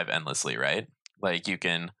survive endlessly, right? Like you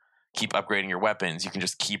can keep upgrading your weapons. You can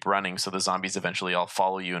just keep running so the zombies eventually all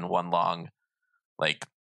follow you in one long like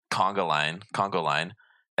Congo line, and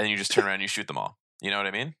then you just turn around and you shoot them all. You know what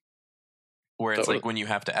I mean? Where it's like when you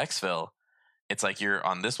have to exfil, it's like you're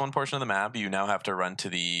on this one portion of the map, you now have to run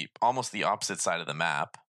to almost the opposite side of the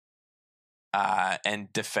map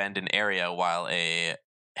and defend an area while a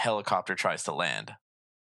helicopter tries to land.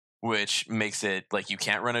 Which makes it like you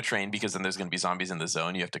can't run a train because then there's going to be zombies in the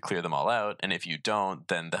zone. You have to clear them all out. And if you don't,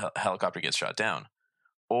 then the helicopter gets shot down.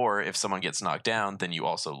 Or if someone gets knocked down, then you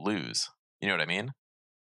also lose. You know what I mean?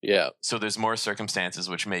 Yeah. So there's more circumstances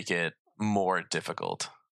which make it more difficult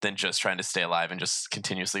than just trying to stay alive and just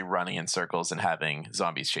continuously running in circles and having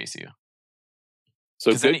zombies chase you.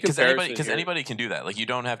 So because anybody can do that. Like, you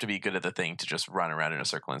don't have to be good at the thing to just run around in a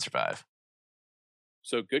circle and survive.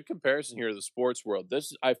 So good comparison here to the sports world.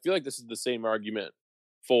 I feel like this is the same argument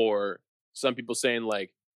for some people saying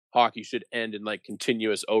like hockey should end in like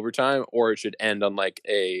continuous overtime, or it should end on like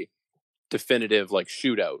a definitive like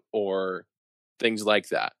shootout or things like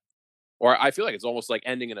that. Or I feel like it's almost like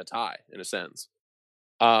ending in a tie in a sense.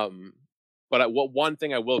 But one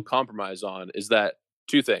thing I will compromise on is that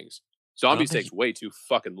two things. Zombies takes way too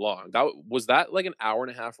fucking long. Was that like an hour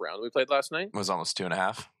and a half round we played last night? It was almost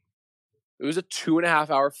 2.5. It was a 2.5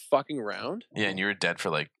 hour fucking round. Yeah, and you were dead for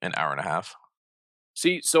like an hour and a half.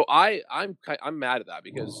 See, so I'm mad at that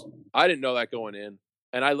because I didn't know that going in,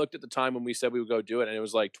 and I looked at the time when we said we would go do it, and it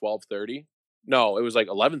was like 12:30. No, it was like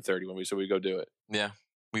 11:30 when we said we'd go do it. Yeah,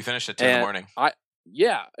 we finished at 2 in the morning.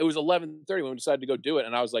 It was 11:30 when we decided to go do it,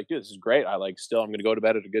 and I was like, dude, this is great. I'm going to go to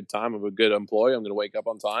bed at a good time. I'm a good employee. I'm going to wake up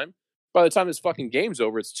on time. By the time this fucking game's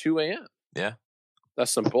over, it's 2 a.m. Yeah.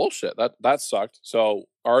 That's some bullshit. That sucked. So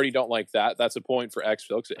I already don't like that. That's a point for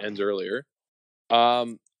Xfil because it ends earlier.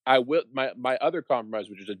 I will my other compromise,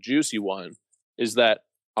 which is a juicy one, is that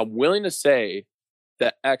I'm willing to say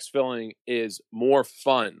that Xfilling is more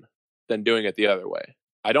fun than doing it the other way.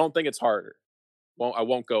 I don't think it's harder. I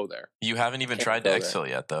won't go there. You haven't even tried to Xfil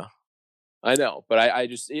yet, though. I know, but I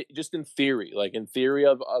just in theory, like in theory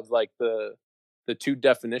of like the two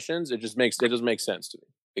definitions, it doesn't make sense to me.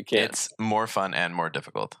 It can't. It's more fun and more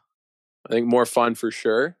difficult. I think more fun for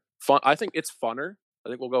sure. Fun. I think it's funner. I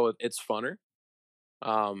think we'll go with it's funner.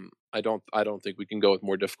 I don't think we can go with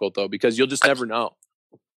more difficult though, because you'll just never know.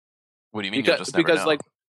 What do you mean you'll just never know?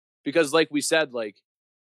 Because like we said, like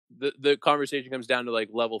the conversation comes down to like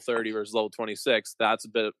level 30 versus level 26. That's a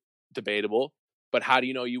bit debatable. But how do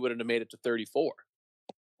you know you wouldn't have made it to 34?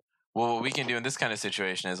 Well, what we can do in this kind of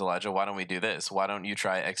situation is, Elijah, why don't we do this? Why don't you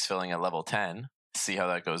try Xfilling at level 10, see how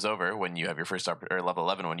that goes over when you have your first or level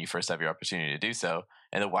 11 when you first have your opportunity to do so,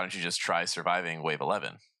 and then why don't you just try surviving wave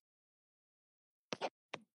 11?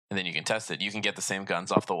 And then you can test it. You can get the same guns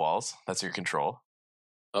off the walls. That's your control.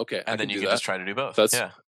 Okay. And then you can just try to do both.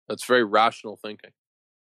 That's very rational thinking.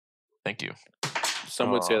 Thank you.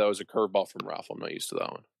 Some would say that was a curveball from Ralph. I'm not used to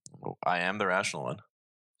that one. I am the rational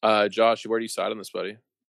one. Josh, where do you side on this, buddy?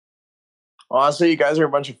 Honestly, you guys are a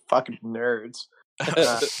bunch of fucking nerds.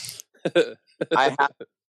 I have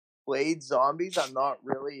played zombies. I'm not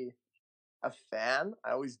really a fan.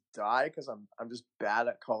 I always die because I'm just bad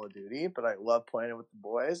at Call of Duty, but I love playing it with the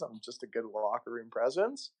boys. I'm just a good locker room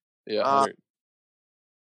presence. Yeah.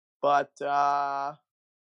 But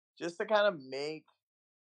just to kind of make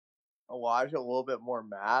Elijah a little bit more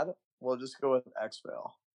mad, we'll just go with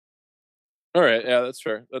Xfil. All right. Yeah, that's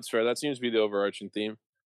fair. That seems to be the overarching theme.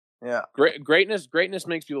 Yeah. Greatness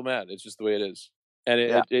makes people mad. It's just the way it is. And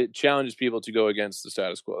it challenges people to go against the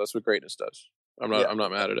status quo. That's what greatness does. I'm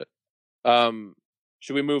not mad at it.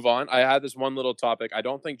 Should we move on? I had this one little topic. I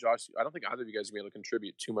don't think either of you guys are going to be able to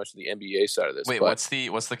contribute too much to the NBA side of this. Wait, what's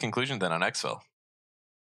the conclusion then on Xfil?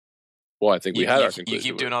 Well, I think we had our conclusion. You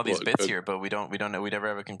keep doing all these bits here, but we never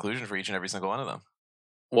have a conclusion for each and every single one of them.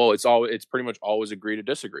 Well, it's pretty much always agree to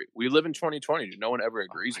disagree. We live in 2020. No one ever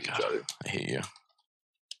agrees with each other. I hate you.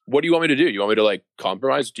 What do you want me to do? You want me to like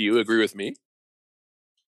compromise? Do you agree with me?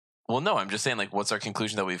 Well, no. I'm just saying, like, what's our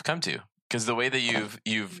conclusion that we've come to? Because the way that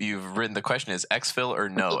you've written the question is Xfil or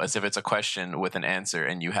no, as if it's a question with an answer,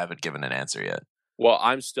 and you haven't given an answer yet. Well,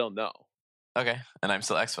 I'm still no. Okay, and I'm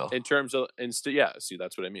still Xfil. In terms of, yeah. See,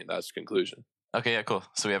 that's what I mean. That's the conclusion. Okay, yeah, cool.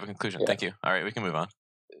 So we have a conclusion. Yeah. Thank you. All right, we can move on.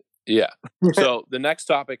 Yeah. So the next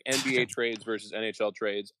topic, NBA trades versus NHL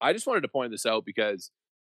trades. I just wanted to point this out because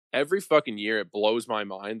every fucking year it blows my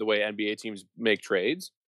mind the way NBA teams make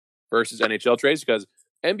trades versus NHL trades, because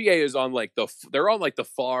NBA is on like they're on like the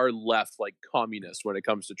far left, like communist when it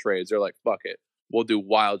comes to trades. They're like, fuck it, we'll do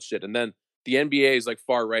wild shit. And then the NBA is like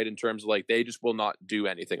far right in terms of like they just will not do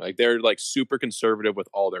anything. Like they're like super conservative with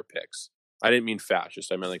all their picks. I didn't mean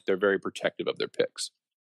fascist. I meant like they're very protective of their picks.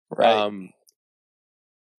 Right.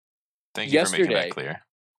 Thank you for making that clear.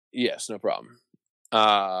 Yes, no problem.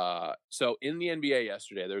 So in the NBA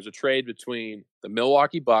yesterday, there was a trade between the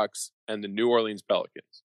Milwaukee Bucks and the New Orleans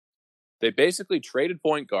Pelicans. They basically traded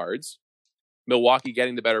point guards, Milwaukee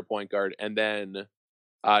getting the better point guard, and then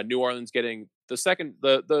New Orleans getting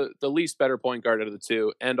the least better point guard out of the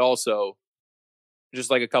two, and also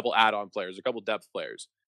just like a couple add-on players, a couple depth players.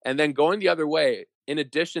 And then going the other way, in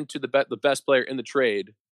addition to the best player in the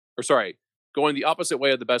trade, going the opposite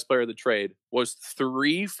way of the best player of the trade, was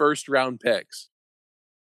 3 first-round picks.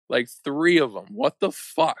 Like 3 of them. What the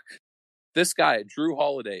fuck? this guy, Drew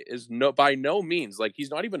Holiday, is by no means like he's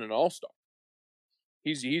not even an all-star.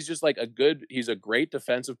 He's just like he's a great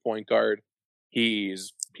defensive point guard. He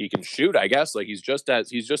can shoot, I guess. Like he's just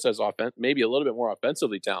as maybe a little bit more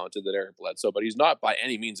offensively talented than Eric Bledsoe, but he's not by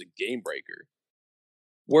any means a game breaker.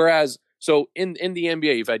 Whereas, so in the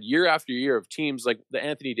NBA, you've had year after year of teams like the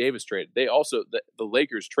Anthony Davis trade. They also the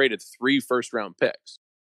Lakers traded 3 first-round picks,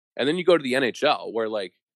 and then you go to the NHL where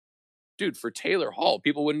like, dude, for Taylor Hall,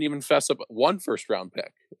 people wouldn't even fess up 1 first-round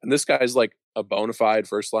pick, and this guy's like a bona fide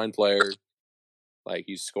first-line player. Like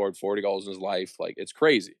he's scored 40 goals in his life. Like it's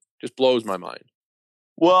crazy. Just blows my mind.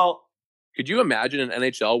 Well, could you imagine an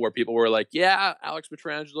NHL where people were like, yeah, Alex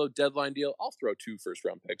Pietrangelo, deadline deal, I'll throw 2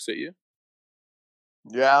 first-round picks at you?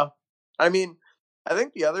 Yeah. I mean, I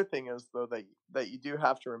think the other thing is, though, that you do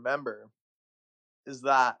have to remember is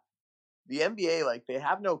that the NBA, like, they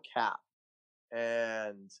have no cap.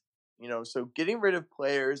 And, so getting rid of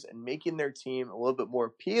players and making their team a little bit more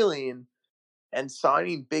appealing and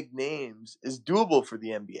signing big names is doable for the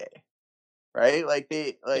NBA, right? Like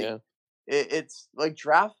it's like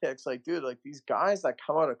draft picks, like, dude, like these guys that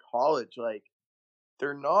come out of college, like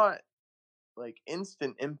they're not like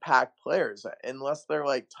instant impact players unless they're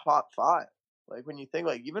like top 5. Like when you think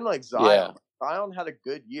like even like Zion, Zion had a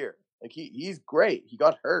good year. Like he's great. He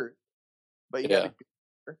got hurt, but he had a good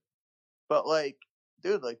year. But like,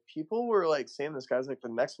 dude, like people were like saying this guy's like the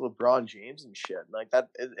next LeBron James and shit. Like that,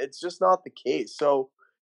 it's just not the case. So,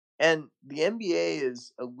 and the NBA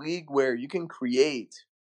is a league where you can create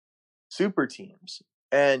super teams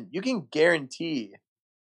and you can guarantee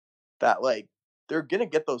that like they're gonna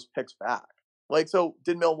get those picks back. Like, so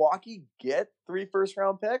did Milwaukee get 3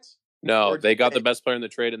 first-round picks? No, they got the best player in the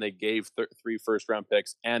trade, and they gave 3 first-round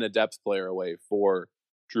picks and a depth player away for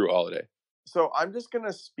Drew Holiday. So I'm just going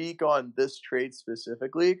to speak on this trade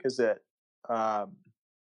specifically because it kind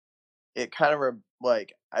of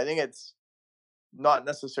like, I think it's not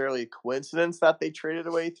necessarily a coincidence that they traded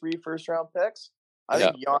away 3 first-round picks. I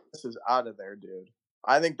think Giannis is out of there, dude.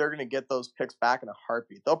 I think they're going to get those picks back in a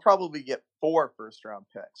heartbeat. They'll probably get 4 first-round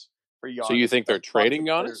picks for Giannis. So you think they're trading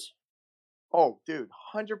Giannis? Oh, dude,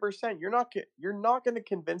 100%. You're not going to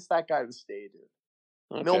convince that guy to stay, dude.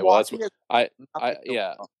 Okay, Milwaukee,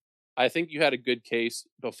 I think you had a good case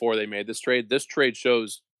before they made this trade. This trade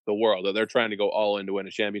shows the world that they're trying to go all in to win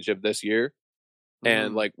a championship this year.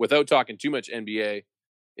 And like, without talking too much NBA,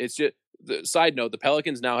 it's just the side note. The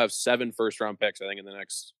Pelicans now have 7 first-round picks. I think in the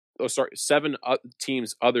next, 7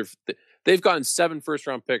 teams. They've gotten 7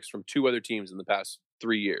 first-round picks from 2 other teams in the past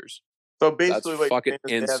 3 years. So basically, that's fucking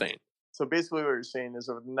insane. So basically, what you're saying is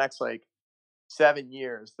over the next like 7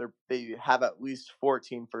 years, they have at least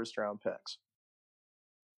 14 first-round picks.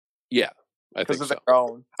 Yeah, I think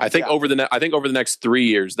so. I think over the next 3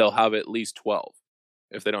 years they'll have at least 12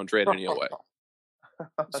 if they don't trade any away.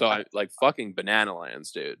 So I like fucking banana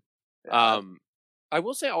lands, dude. Yeah. I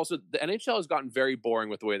will say also the NHL has gotten very boring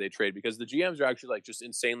with the way they trade because the GMs are actually like just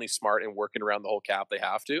insanely smart and working around the whole cap they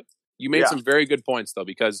have to. You made some very good points though,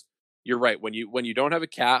 because you're right. When you don't have a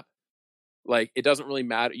cap, like it doesn't really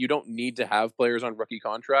matter. You don't need to have players on rookie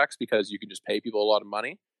contracts because you can just pay people a lot of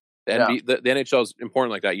money. The NHL is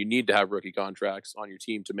important like that. You need to have rookie contracts on your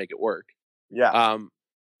team to make it work. Yeah.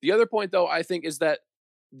 The other point, though, I think, is that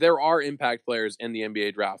there are impact players in the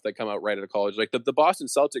NBA draft that come out right out of college. Like the Boston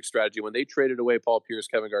Celtics strategy, when they traded away Paul Pierce,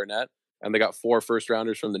 Kevin Garnett, and they got 4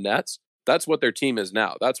 first-rounders from the Nets, that's what their team is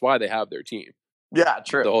now. That's why they have their team. Yeah,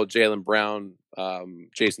 true. The whole Jaylen Brown,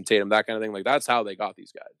 Jason Tatum, that kind of thing. Like, that's how they got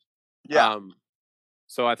these guys. Yeah.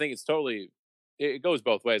 So I think it's totally... It goes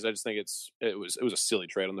both ways. I just think it was a silly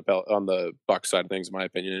trade on the Bucks side of things, in my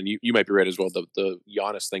opinion. And you might be right as well, the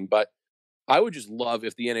Giannis thing. But I would just love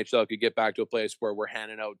if the NHL could get back to a place where we're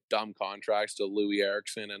handing out dumb contracts to Louis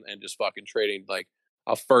Eriksson and just fucking trading like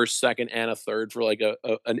a first, second, and a third for like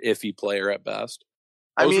an iffy player at best.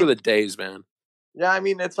 Those were the days, man. Yeah, I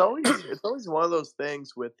mean it's always one of those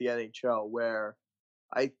things with the NHL where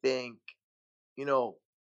I think,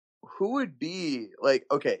 who would be like,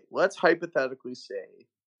 okay, let's hypothetically say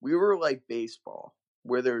we were like baseball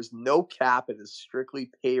where there's no cap, it is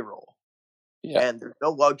strictly payroll. Yeah. And there's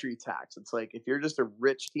no luxury tax. It's like if you're just a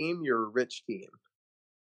rich team, you're a rich team.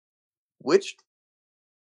 Which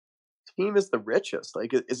team is the richest?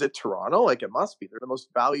 Like, is it Toronto? Like, it must be. They're the most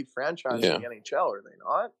valued franchise in the NHL, are they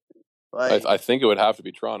not? Like, I think it would have to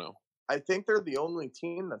be Toronto. I think they're the only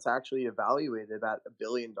team that's actually evaluated at $1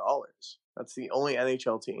 billion. That's the only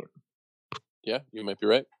NHL team. Yeah, you might be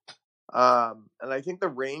right. And I think the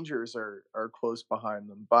Rangers are close behind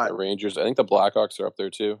them. But the Rangers, I think the Blackhawks are up there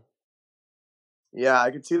too. Yeah,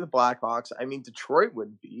 I could see the Blackhawks. I mean, Detroit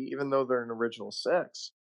wouldn't be, even though they're an original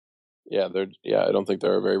 6. Yeah, I don't think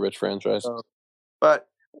they're a very rich franchise. But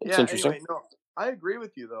it's interesting. Anyway, no, I agree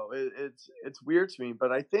with you though. It's weird to me,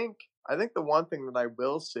 but I think the one thing that I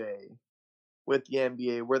will say with the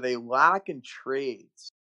NBA, where they lack in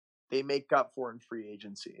trades, they make up for in free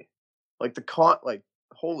agency. Like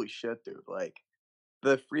holy shit, dude! Like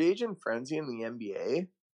the free agent frenzy in the NBA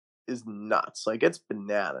is nuts. Like it's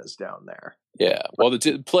bananas down there. Yeah, well,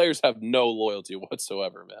 the players have no loyalty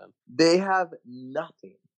whatsoever, man. They have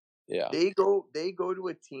nothing. Yeah, they go to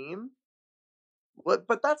a team.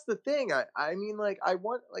 But that's the thing. I mean, like I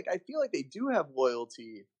feel like they do have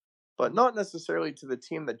loyalty, but not necessarily to the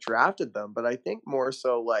team that drafted them. But I think more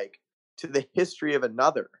so like to the history of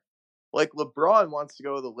another. Like LeBron wants to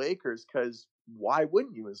go to the Lakers because why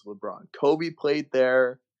wouldn't you as LeBron? Kobe played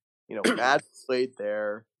there, Magic played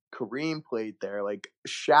there, Kareem played there, like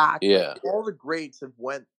Shaq. Yeah, like, all the greats have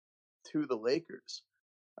went to the Lakers.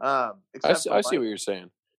 I see what you're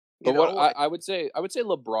saying. But I would say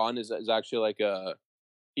LeBron is actually like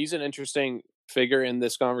he's an interesting figure in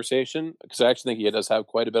this conversation because I actually think he does have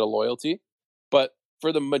quite a bit of loyalty. But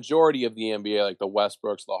for the majority of the NBA, like the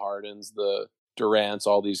Westbrooks, the Hardens, the Durants,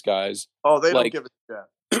 all these guys, they don't give a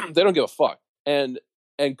shit. They don't give a fuck. And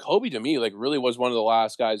Kobe to me like really was one of the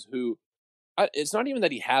last guys who. It's not even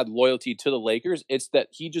that he had loyalty to the Lakers; it's that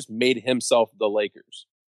he just made himself the Lakers.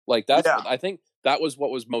 Like that's I think that was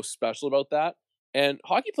what was most special about that. And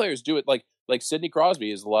hockey players do it like Sidney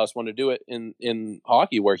Crosby is the last one to do it in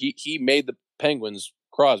hockey, where he made the Penguins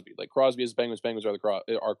Crosby. Like Crosby is the Penguins, Penguins are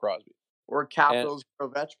Crosby. Or Capitals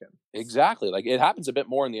Ovechkin. Exactly. Like it happens a bit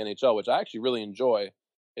more in the NHL, which I actually really enjoy.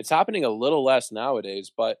 It's happening a little less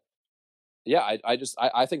nowadays, but yeah, I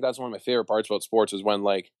think that's one of my favorite parts about sports is when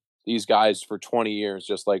like these guys for 20 years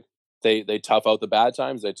just like they tough out the bad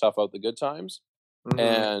times, they tough out the good times. Mm-hmm.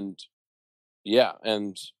 And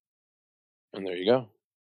and there you go.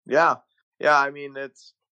 Yeah. I mean, I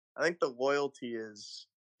think the loyalty is,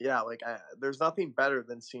 there's nothing better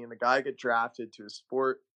than seeing the guy get drafted to a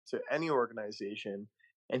sport, to any organization,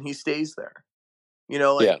 and he stays there.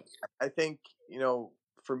 I think,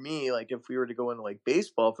 for me, like if we were to go into like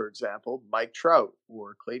baseball, for example, Mike Trout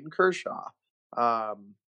or Clayton Kershaw,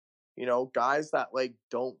 guys that like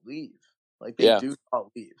don't leave, like they do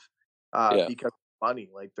not leave because of money.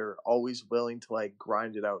 Like they're always willing to like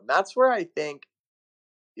grind it out, and that's where I think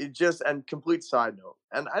it just. And complete side note,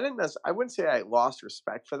 and I wouldn't say I lost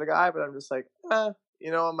respect for the guy, but I'm just like, I'm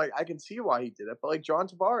like I can see why he did it, but like John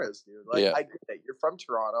Tavares, dude, like I get it. You're from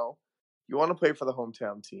Toronto, you want to play for the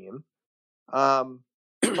hometown team, but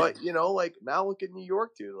like now look at New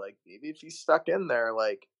York, dude. Like maybe if he's stuck in there,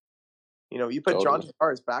 like. You put John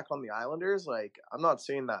Tavares back on the Islanders, like, I'm not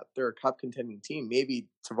saying that they're a cup contending team. Maybe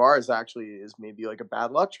Tavares actually is maybe like a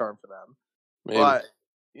bad luck charm for them. Maybe. But,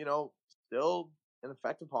 still an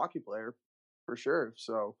effective hockey player for sure.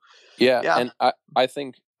 So, yeah. And I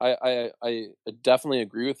think I definitely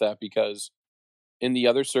agree with that because in the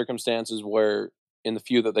other circumstances where in the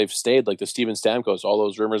few that they've stayed, like the Steven Stamkos, all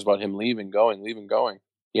those rumors about him leaving, going,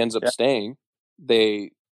 he ends up staying.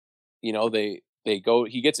 They go.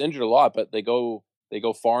 He gets injured a lot, but they go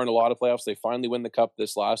far in a lot of playoffs. They finally win the cup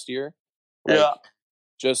this last year. Like,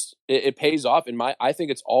 just it pays off. I think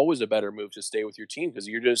it's always a better move to stay with your team because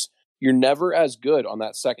you're never as good on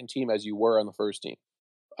that second team as you were on the first team.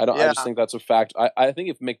 I just think that's a fact. I think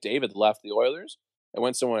if McDavid left the Oilers and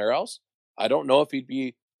went somewhere else, I don't know if he'd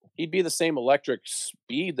be the same electric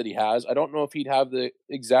speed that he has. I don't know if he'd have the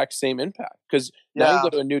exact same impact because now you go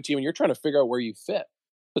to a new team and you're trying to figure out where you fit.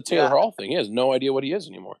 The Taylor Hall thing, he has no idea what he is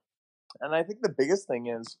anymore. And I think the biggest thing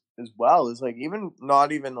is like even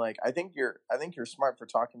not even like I think you're smart for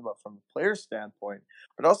talking about from a player standpoint,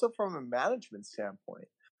 but also from a management standpoint.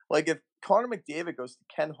 Like if Connor McDavid goes to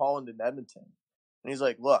Ken Holland in Edmonton and he's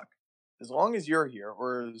like, look, as long as you're here,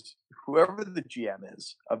 or as whoever the GM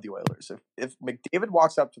is of the Oilers, if McDavid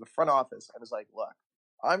walks up to the front office and is like, look,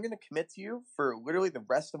 I'm gonna commit to you for literally the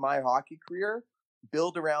rest of my hockey career,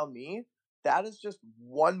 build around me. That is just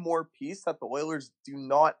one more piece that the Oilers do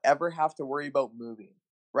not ever have to worry about moving,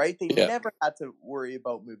 right? They never had to worry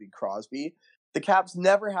about moving Crosby. The Caps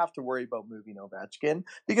never have to worry about moving Ovechkin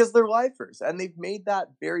because they're lifers. And they've made that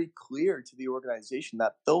very clear to the organization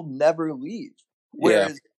that they'll never leave.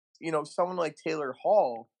 Whereas, someone like Taylor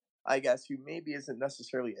Hall, I guess, who maybe isn't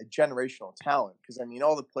necessarily a generational talent, because, I mean,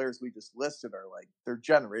 all the players we just listed are, like, they're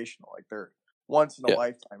generational. Like, they're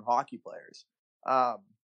once-in-a-lifetime hockey players.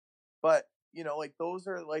 But, like those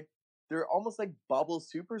are like, they're almost like bubble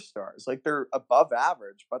superstars. Like they're above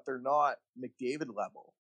average, but they're not McDavid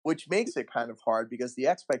level, which makes it kind of hard because the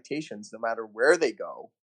expectations, no matter where they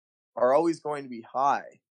go, are always going to be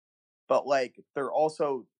high. but like they're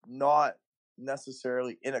also not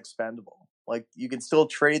necessarily inexpendable. Like you can still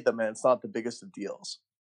trade them, and it's not the biggest of deals.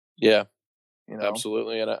 Yeah, you know,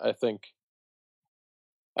 absolutely. And I think,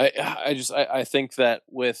 I think that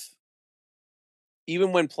with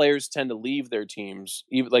even when players tend to leave their teams,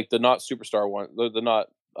 even like the not superstar one, the not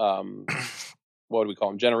what do we call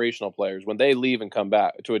them, generational players, when they leave and come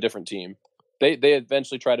back to a different team, they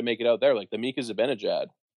eventually try to make it out there. Like the Mika Zibanejad,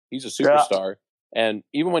 he's a superstar, and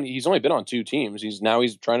even when he's only been on 2 teams, he's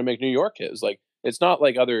trying to make New York his. Like it's not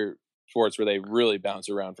like other sports where they really bounce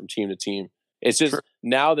around from team to team. It's just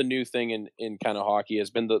now the new thing in kind of hockey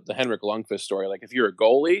has been the Henrik Lundqvist story. Like if you're a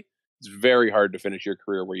goalie, it's very hard to finish your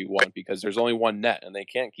career where you want because there's only one net and they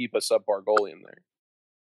can't keep a subpar goalie in there.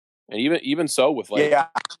 And even so with like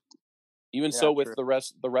with the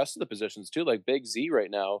rest of the positions too, like Big Z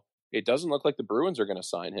right now, it doesn't look like the Bruins are going to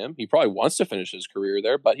sign him. He probably wants to finish his career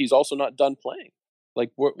there, but he's also not done playing.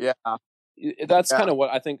 Like that's kind of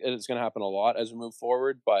what I think is going to happen a lot as we move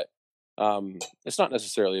forward, but it's not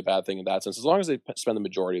necessarily a bad thing in that sense. As long as they spend the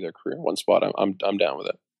majority of their career in one spot, I'm down with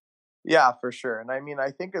it. Yeah, for sure. And I mean,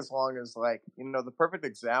 I think as long as like, the perfect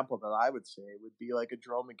example that I would say would be like a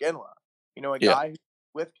Jarome Iginla, a guy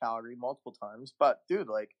with Calgary multiple times, but dude,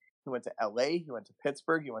 like he went to LA, he went to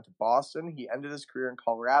Pittsburgh, he went to Boston, he ended his career in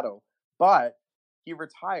Colorado, but he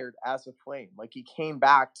retired as a Flame. Like he came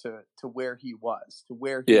back to where he was, to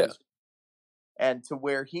where he was, and to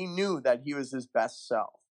where he knew that he was his best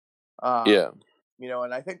self.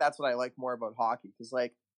 And I think that's what I like more about hockey because,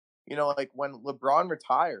 like, like when LeBron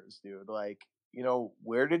retires, dude, like,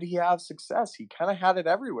 where did he have success? He kind of had it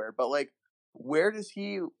everywhere, but like, what does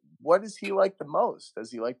he like the most?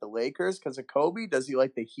 Does he like the Lakers because of Kobe? Does he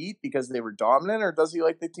like the Heat because they were dominant, or does he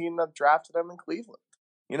like the team that drafted him in Cleveland?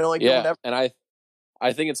 And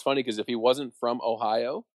I think it's funny because if he wasn't from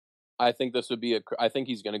Ohio, I think this would be I think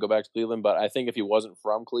he's going to go back to Cleveland, but I think if he wasn't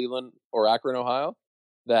from Cleveland or Akron, Ohio,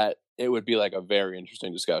 that it would be like a very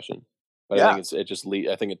interesting discussion. But I think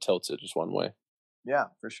I think it tilts it just one way. Yeah,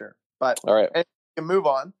 for sure. But all right, we can move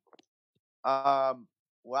on.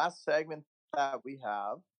 Last segment that we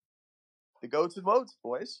have, the Goats and Woats,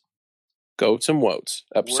 boys. Goats and Woats,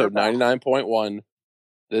 episode 99.1.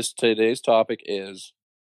 Today's topic is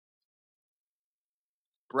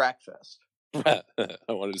breakfast. I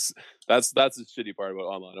wanted to. That's the shitty part about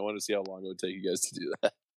online. I want to see how long it would take you guys to do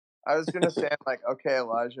that. I was gonna say, I'm like, okay,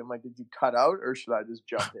 Elijah. I'm like, did you cut out or should I just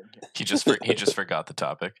jump in here? He just forgot the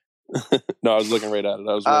topic. No, I was looking right at it.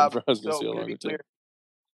 I was gonna see how long it would take.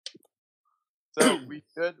 So we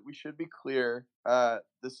should be clear.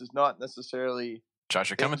 This is not necessarily.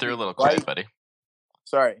 Josh, you're coming through a little quiet, buddy.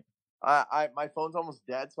 Sorry, my phone's almost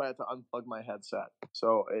dead, so I had to unplug my headset.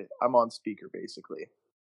 So I'm on speaker basically.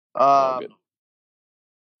 So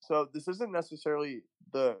this isn't necessarily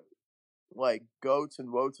the like goats and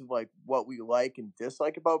woats of like what we like and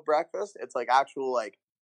dislike about breakfast. It's like actual like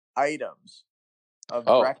items of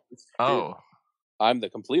breakfast food. I'm the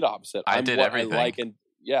complete opposite. I did everything.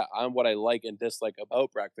 I'm what I like and dislike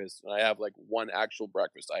about breakfast, and I have like one actual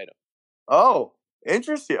breakfast item. Oh,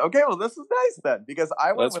 interesting. Okay, well this is nice then because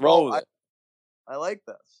let's roll with it. I like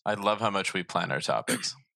this. I love how much we plan our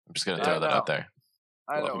topics. I'm just gonna throw that out there.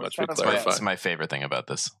 I know. It's my favorite thing about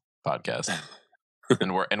this podcast.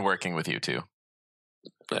 and working with you too.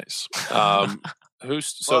 Nice. Who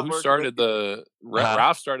started the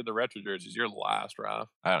Raph started the retro jerseys? You're last, Raph.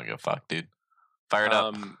 I don't give a fuck, dude. Fire it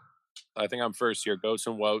up. I think I'm first here. Goats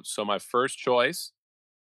and Woats. So my first choice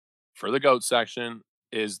for the goat section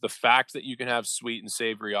is the fact that you can have sweet and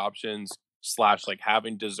savory options / like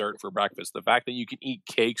having dessert for breakfast. The fact that you can eat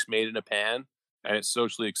cakes made in a pan and it's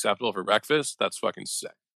socially acceptable for breakfast. That's fucking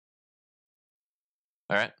sick.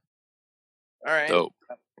 All right. Dope.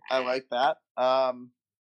 I like that.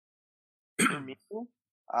 For me,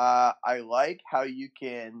 I like how you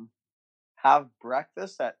can have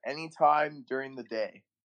breakfast at any time during the day.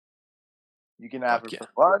 You can have it for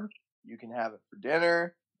lunch. You can have it for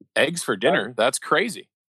dinner. Eggs for dinner? That's crazy.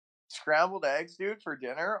 Scrambled eggs, dude, for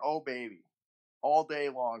dinner? Oh, baby. All day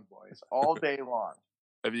long, boys. All day long.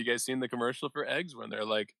 Have you guys seen the commercial for eggs when they're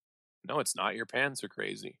like, no, it's not. Your pants are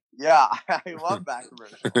crazy. Yeah, I love that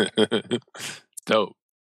commercial. Dope.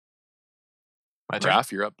 My turn.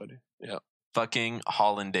 Raph, you're up, buddy. Yeah. Fucking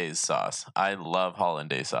hollandaise sauce. I love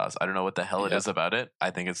hollandaise sauce. I don't know what the hell it is about it. I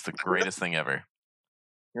think it's the greatest thing ever.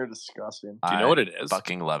 You're disgusting. Do you know what it is?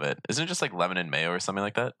 Fucking love it. Isn't it just like lemon and mayo or something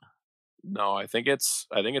like that? No, I think it's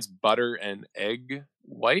butter and egg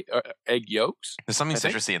egg yolks. There's something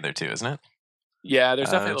citrusy in there too, isn't it? Yeah, there's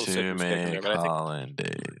definitely a little citrus kick in there, but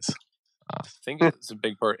hollandaise. I think it's a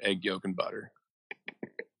big part egg yolk and butter.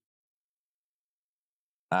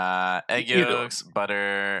 Egg yolks,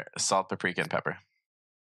 butter, salt, paprika, and pepper.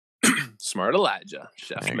 Smart Elijah,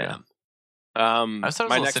 chef man. I just thought it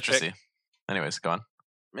was a little citrusy. Anyways, go on.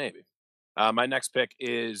 Maybe. My next pick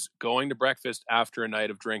is going to breakfast after a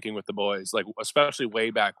night of drinking with the boys, like especially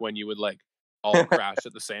way back when you would like all crash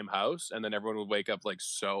at the same house, and then everyone would wake up like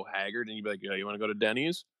so haggard, and you'd be like, "Yo, you want to go to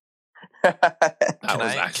Denny's?"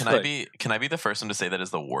 Can I be the first one to say that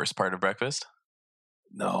is the worst part of breakfast?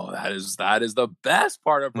 No, that is the best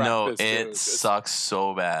part of breakfast. No, it sucks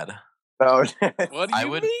so bad. No, what do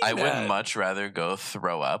you mean? I would much rather go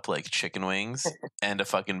throw up like chicken wings and a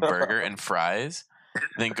fucking burger and fries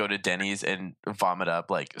than go to Denny's and vomit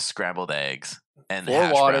up like scrambled eggs and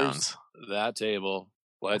hash browns. That table.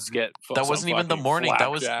 Let's get. That wasn't even the morning.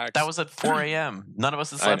 That was at 4 a.m. None of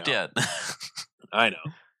us had slept yet. I know,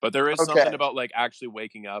 but there is something about like actually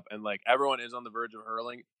waking up and like everyone is on the verge of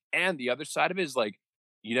hurling, and the other side of it is like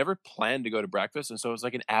you never planned to go to breakfast, and so it's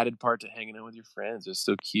like an added part to hanging out with your friends. It's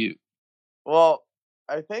so cute. Well,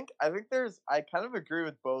 I think I kind of agree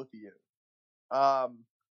with both of you.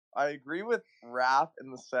 I agree with Raph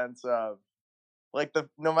in the sense of like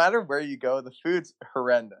no matter where you go, the food's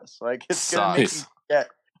horrendous. Like it's gonna make you get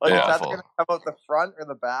like it's either gonna come out the front or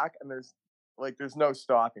the back, and there's no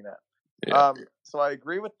stopping it. Yeah. So I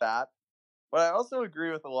agree with that. But I also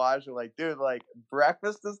agree with Elijah, like, dude, like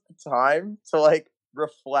breakfast is the time to like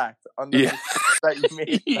reflect on the mistakes that you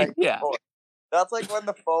made the night before. That's like when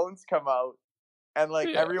the phones come out and like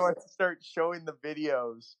everyone starts showing the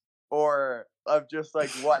videos or of just like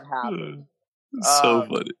what happened. So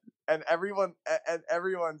funny. And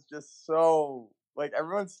everyone's just so like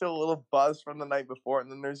everyone's still a little buzzed from the night before, and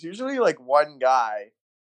then there's usually like one guy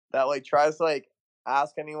that like tries to like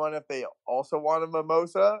ask anyone if they also want a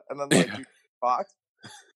mimosa, and then like you box.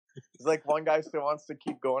 It's like one guy still wants to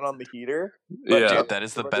keep going on the heater. Dude, that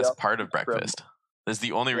is the best part of breakfast. That's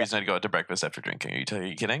the only reason I'd go out to breakfast after drinking. Are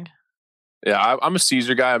you kidding? Yeah, I'm a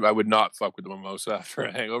Caesar guy. I would not fuck with the mimosa after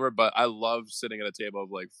a hangover, but I love sitting at a table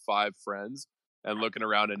of like 5 friends and looking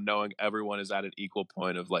around and knowing everyone is at an equal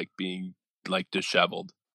point of like being like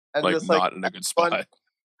disheveled, and like not in a good spot.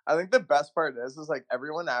 I think the best part is like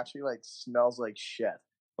everyone actually like smells like shit.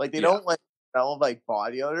 Like they don't like smell of like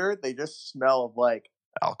body odor. They just smell of like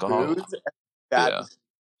alcohol.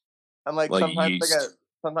 And like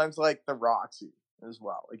sometimes like the Roxy as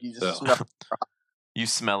well. Like you just smell. You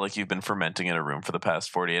smell like you've been fermenting in a room for the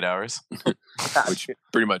past 48 hours. Which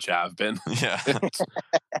pretty much have been. Yeah.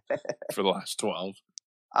 For the last 12.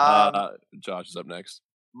 Josh is up next.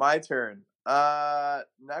 My turn.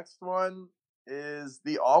 Next one is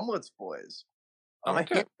the omelets, boys. I'm a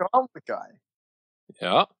huge omelet guy.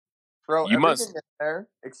 Yeah. Throw everything in there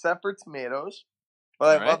except for tomatoes.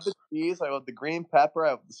 But I love the cheese. I love the green pepper.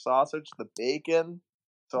 I love the sausage, the bacon.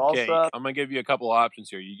 Okay, I'm going to give you a couple options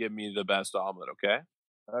here. You give me the best omelet, okay?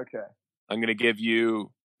 Okay. I'm going to give you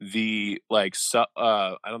the, like,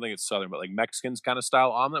 I don't think it's Southern, but, like, Mexican kind of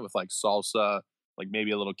style omelet with, like, salsa, like,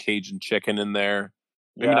 maybe a little Cajun chicken in there.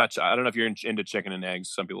 Maybe not. I don't know if you're into chicken and eggs.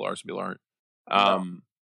 Some people are, some people aren't.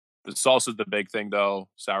 The salsa's the big thing, though.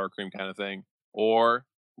 Sour cream kind of thing. Or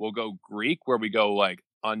we'll go Greek, where we go, like,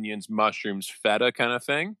 onions, mushrooms, feta kind of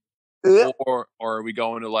thing. Or are we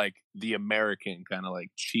going to like the American kind of like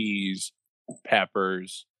cheese,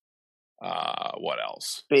 peppers, what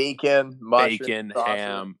else? Bacon,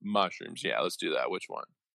 ham, mushrooms. Yeah, let's do that. Which one?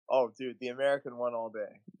 Oh, dude, the American one all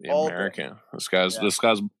day. The American. This guy's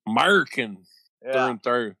American through and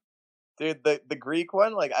through. Dude, the Greek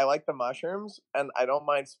one, like I like the mushrooms and I don't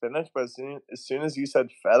mind spinach, but as soon as you said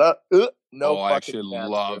feta, no. I actually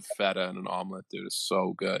love feta in an omelet, dude. It's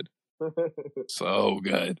so good. So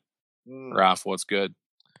good. Raph, what's good?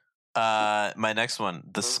 My next one,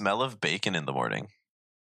 the smell of bacon in the morning.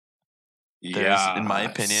 In my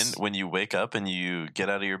opinion, when you wake up and you get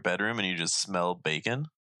out of your bedroom and you just smell bacon,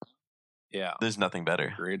 there's nothing better.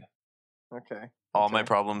 Agreed. Okay. All my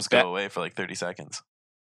problems go away for like 30 seconds.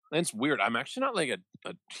 It's weird. I'm actually not like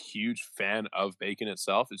a huge fan of bacon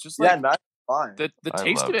itself. It's just like not fine. The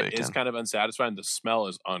taste of it is kind of unsatisfying. The smell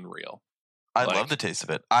is unreal. I love the taste of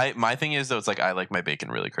it. My thing is though, it's like I like my bacon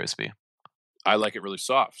really crispy. I like it really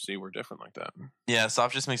soft. See, we're different like that. Yeah,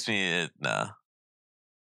 soft just makes me nah.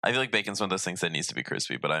 I feel like bacon's one of those things that needs to be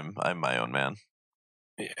crispy, but I'm my own man.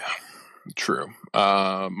 Yeah, true.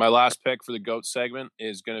 My last pick for the GOAT segment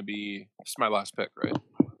is going to be. This is my last pick, right?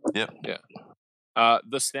 Yep. Yeah.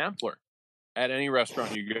 The Sampler. At any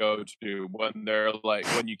restaurant you go to, when they're like,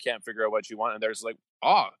 when you can't figure out what you want, and there's like,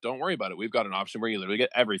 don't worry about it. We've got an option where you literally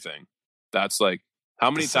get everything. That's like, how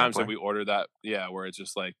many times have we ordered that? Yeah, where it's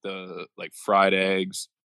just like the fried eggs,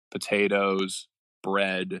 potatoes,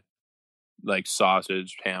 bread, like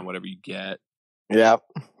sausage, ham, whatever you get. Yeah.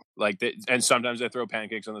 Like, and sometimes I throw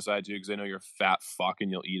pancakes on the side too because I know you're a fat fuck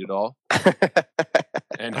and you'll eat it all.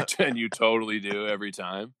 and you totally do every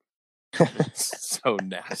time. It's so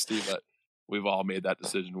nasty, but we've all made that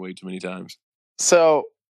decision way too many times. So,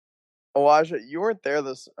 Elijah, you weren't there.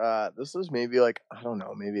 This was maybe like, I don't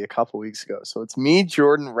know, maybe a couple weeks ago. So it's me,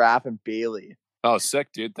 Jordan, Raph, and Bailey. Oh,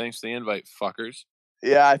 sick, dude! Thanks for the invite, fuckers.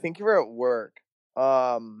 Yeah, I think you were at work.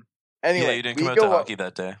 Anyway, yeah, you didn't come out to hockey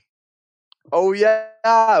that day. Oh yeah,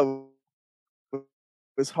 it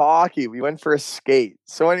was hockey. We went for a skate.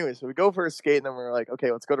 So anyway, we go for a skate, and then we're like,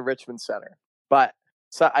 okay, let's go to Richmond Center. But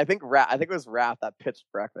so I think it was Raph that pitched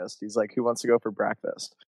breakfast. He's like, who wants to go for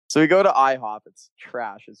breakfast? So we go to IHOP. It's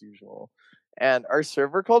trash as usual, and our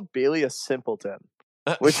server called Bailey a simpleton,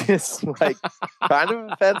 which is like kind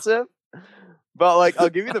of offensive. But like, I'll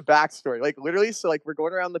give you the backstory. Like literally, so like we're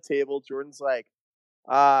going around the table. Jordan's like,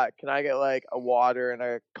 can I get like a water and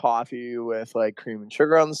a coffee with like cream and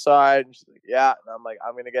sugar on the side? And she's like, yeah. And I'm like,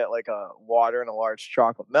 I'm gonna get like a water and a large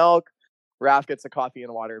chocolate milk. Raph gets a coffee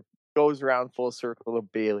and water. Goes around full circle to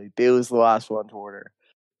Bailey. Bailey's the last one to order.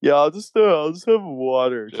 Yeah, I'll just have a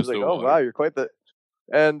water. She's like, oh wow, you're quite the.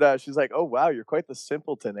 And she's like, oh wow, you're quite the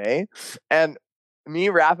simpleton, eh? And me,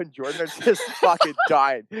 Raph, and Jordan are just fucking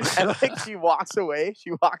dying. And like she walks away,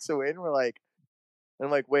 and we're like, and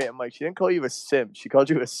I'm like, wait, she didn't call you a simp. She called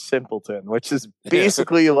you a simpleton, which is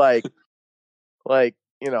basically like,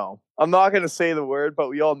 you know, I'm not gonna say the word, but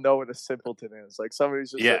we all know what a simpleton is. Like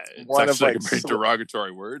somebody's just it's one of like a pretty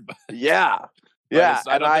derogatory word, but yeah.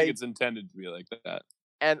 I don't think it's intended to be like that.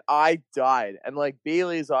 And I died. And like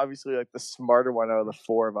Bailey's obviously like the smarter one out of the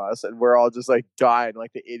four of us, and we're all just like dying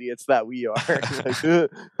like the idiots that we are. Like,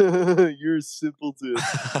 you're a simpleton.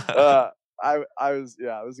 It was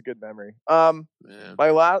a good memory.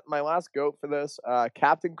 My last goat for this,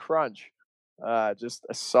 Captain Crunch. Just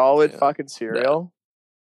a solid fucking cereal.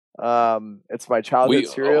 It's my childhood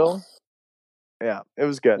cereal. Yeah, it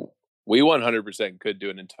was good. We 100% could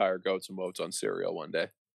do an entire goats and woats on cereal one day.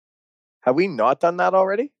 Have we not done that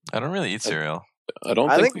already? I don't really eat cereal. I don't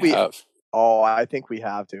think we have. Oh, I think we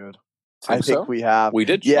have, dude. I think we have. We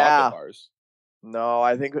did chocolate bars. No,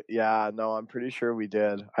 I'm pretty sure we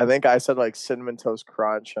did. I think I said like Cinnamon Toast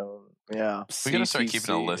Crunch. Yeah. We gotta start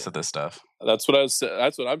keeping a list of this stuff. That's what I'm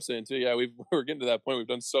saying too. Yeah, we're getting to that point. We've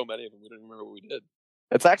done so many of them. We don't remember what we did.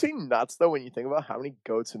 It's actually nuts though when you think about how many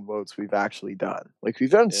goats and woats we've actually done. Like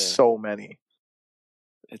we've done so many.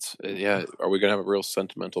 It's Are we gonna have a real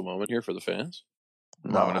sentimental moment here for the fans?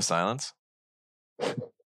 Moment of silence. All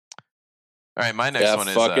right, my next one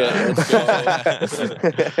is.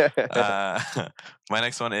 My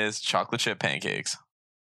next one is chocolate chip pancakes.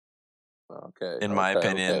 Okay. In my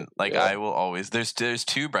opinion, I will always there's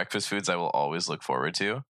two breakfast foods I will always look forward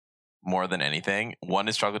to more than anything. One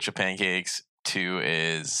is chocolate chip pancakes. Two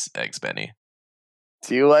is Eggs Benny.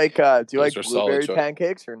 Do you like blueberry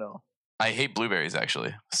pancakes or no? I hate blueberries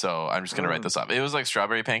actually, so I'm just gonna write this off. It was like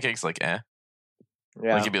strawberry pancakes, like eh.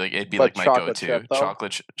 Yeah, like it'd be like my go-to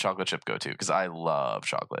chocolate chip go-to because I love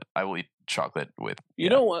chocolate. I will eat chocolate with. You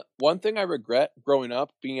know what? One thing I regret growing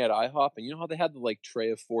up being at IHOP, and you know how they had the like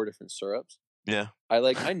tray of 4 different syrups. Yeah,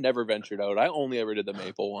 I never ventured out. I only ever did the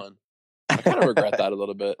maple one. I kind of regret that a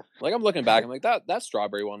little bit. Like I'm looking back, I'm like that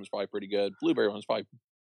strawberry one was probably pretty good. Blueberry one was probably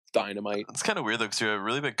dynamite. It's kind of weird though because you're a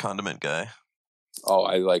really big condiment guy. Oh,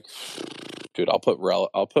 dude, I'll put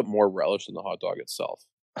more relish in the hot dog itself.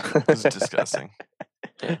 It's disgusting.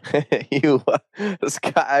 This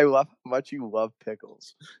guy, I love how much you love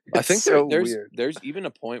pickles. I think there's even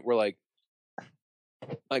a point where like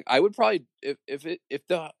I would probably if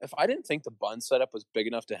I didn't think the bun setup was big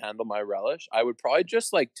enough to handle my relish, I would probably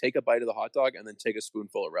just like take a bite of the hot dog and then take a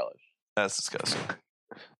spoonful of relish. That's disgusting.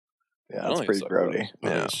 Yeah, that's pretty grody.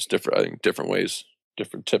 Yeah, it's just different. I think different ways,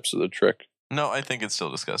 different tips of the trick. No, I think it's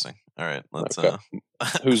still disgusing. All right, let's.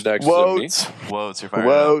 Who's next? Woats. You're firing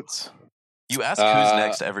Woats. You ask who's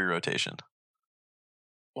next every rotation.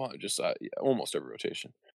 Well, just almost every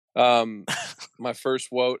rotation. My first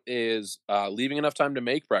vote is leaving enough time to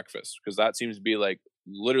make breakfast because that seems to be like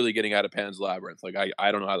literally getting out of Pan's Labyrinth. Like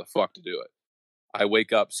I don't know how the fuck to do it. I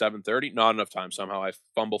wake up 7:30, not enough time. Somehow I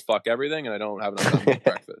fumble fuck everything and I don't have enough time to make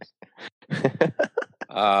breakfast.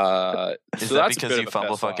 Is that because you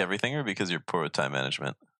fumble fuck everything or because you're poor with time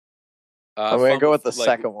management? I'm going to go with the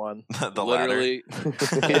second one. The literally,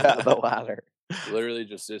 yeah, the latter. Literally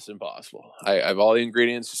just it's impossible. I have all the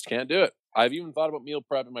ingredients, just can't do it. I've even thought about meal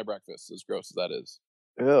prep in my breakfast, as gross as that is.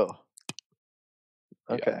 Ew.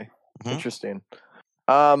 Okay. Yeah. Interesting.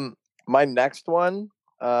 My next one,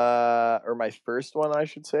 or my first one, I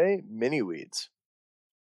should say, mini wheats.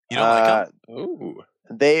 You don't like them? Ooh.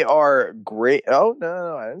 They are great. Oh,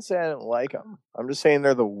 no, I didn't say I didn't like them. I'm just saying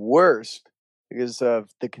they're the worst because of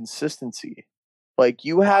the consistency. Like,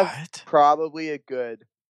 you have probably a good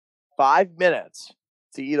 5 minutes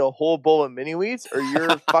to eat a whole bowl of mini wheats, or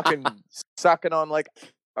you're fucking sucking on like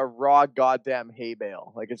a raw goddamn hay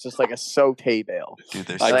bale. Like, it's just like a soaked hay bale. Dude,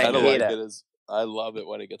 they're I kind of like it. it. I love it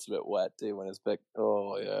when it gets a bit wet too. When it's big.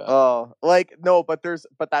 Oh yeah. Oh, like no, but that's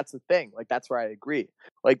the thing. Like, that's where I agree.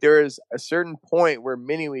 Like, there is a certain point where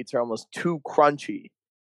mini wheats are almost too crunchy.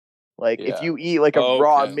 Like, if you eat like a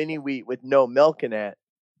raw mini wheat with no milk in it,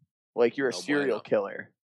 like, you're a serial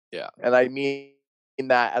killer. Yeah. And I mean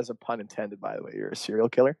that as a pun intended, by the way. You're a serial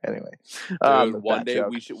killer. Anyway. Dude, one day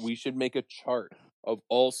we should make a chart of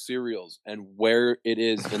all cereals and where it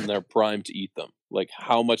is in their prime to eat them. Like,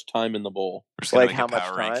 how much time in the bowl. We're just gonna make a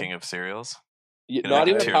power ranking of cereals. Yeah, not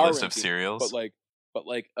even a tier power list ranking, of cereals. but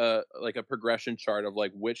like a progression chart of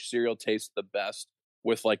like which cereal tastes the best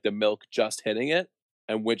with like the milk just hitting it,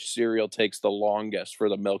 and which cereal takes the longest for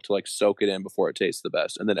the milk to like soak it in before it tastes the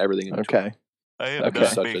best, and then everything in between. Okay. I am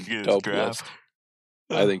not making a dope list.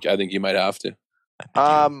 I think you might have to.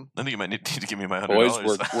 I think you might need to give me my $100.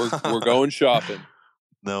 Boys, we're going shopping.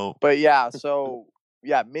 No. But yeah, so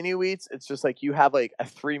yeah, mini wheats, it's just like you have like a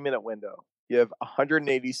 3-minute window. You have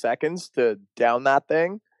 180 seconds to down that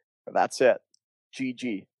thing. That's it.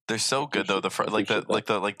 GG. They're so good though. The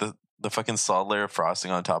fucking solid layer of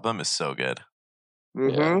frosting on top of them is so good.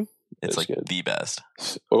 Mm-hmm. Yeah, it's like good. The best.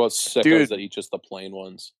 What about sickos that eat just the plain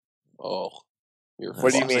ones? Oh,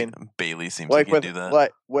 what do you mean? Like Bailey seems like to do that.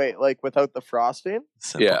 Like without the frosting?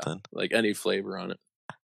 Simpleton. Yeah, like any flavor on it.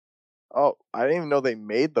 Oh, I didn't even know they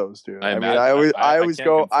made those, dude. I always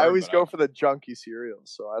go for the junky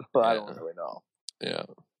cereals, so I don't really know. Yeah.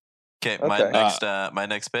 Okay, my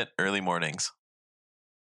next bit, early mornings.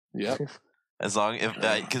 Yeah. As long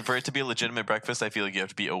because for it to be a legitimate breakfast, I feel like you have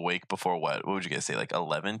to be awake before what? What would you guys say? Like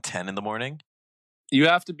 11, 10 in the morning? You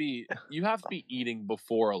have to be eating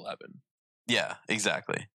before 11. Yeah,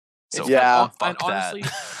 exactly. So and honestly,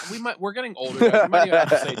 we're getting older, guys. We might even have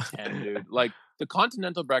to say 10, dude. Like, the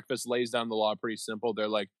continental breakfast lays down the law pretty simple. They're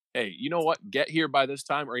like, hey, you know what? Get here by this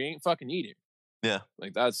time or you ain't fucking eating. Yeah.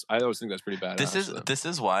 Like, I always think that's pretty bad. This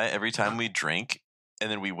is why every time we drink and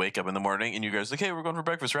then we wake up in the morning and you guys are like, hey, we're going for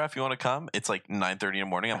breakfast, Raph, you want to come? It's like 9:30 in the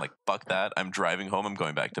morning. I'm like, fuck that. I'm driving home. I'm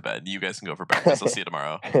going back to bed. You guys can go for breakfast. I'll see you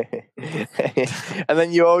tomorrow. And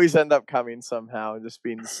then you always end up coming somehow and just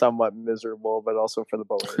being somewhat miserable, but also for the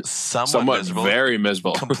boys. Somewhat miserable. Very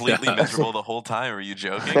miserable. Completely miserable the whole time. Are you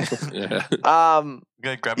joking? Yeah.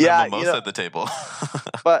 Grab a mimosa at the table.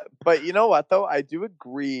 but you know what, though? I do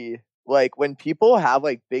agree. Like, when people have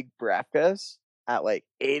like big breakfasts at like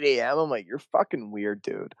 8 a.m., I'm like, you're fucking weird,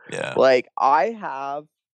 dude. Yeah. Like, I have,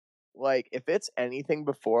 like, if it's anything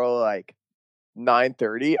before like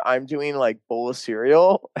 9:30, I'm doing like bowl of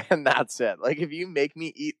cereal and that's it. Like, if you make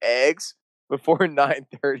me eat eggs before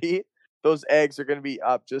 9:30, those eggs are going to be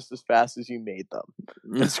up just as fast as you made them.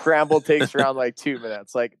 The scramble takes around like 2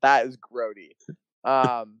 minutes. Like, that is grody.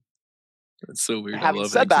 That's so weird.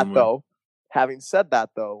 Having said that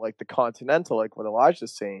though, like the continental, like what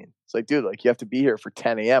Elijah's saying, it's like, dude, like you have to be here for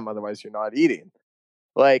 10 a.m. otherwise you're not eating.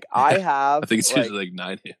 Like, I think it's usually like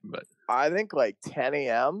 9 a.m. But I think like 10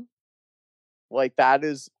 a.m. like that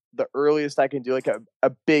is the earliest I can do like a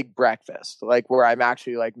big breakfast, like where I'm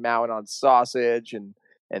actually like mowing on sausage and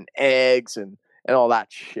eggs and all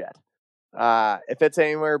that shit. If it's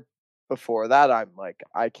anywhere before that, I'm like,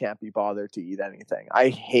 I can't be bothered to eat anything. I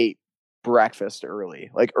hate breakfast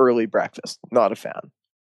early, like early breakfast. Not a fan.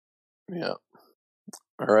 Yeah.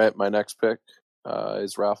 All right, my next pick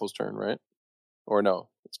is Raffles' turn, right? Or no,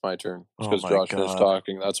 it's my turn. It's because Josh finished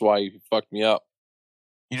talking. That's why you fucked me up.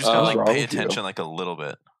 You just gotta like pay attention like a little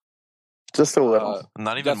bit. Just a little.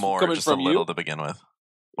 Not even more, just a little to begin with.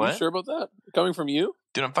 What? Are you sure about that? Coming from you?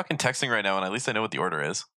 Dude, I'm fucking texting right now and at least I know what the order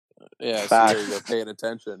is. Yeah, so there you go. Paying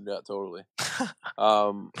attention. Yeah, totally.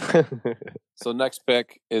 So next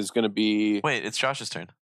pick is going to be... Wait, it's Josh's turn.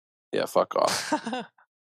 Yeah, fuck off.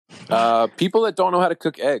 People that don't know how to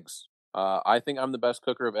cook eggs. I think I'm the best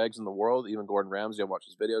cooker of eggs in the world. Even Gordon Ramsay, I've watched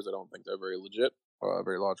his videos. I don't think they're very legit,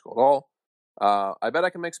 very logical at all. I bet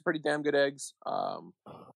I can make some pretty damn good eggs.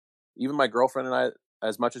 Even my girlfriend and I,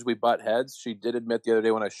 as much as we butt heads, she did admit the other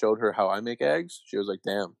day when I showed her how I make eggs, she was like,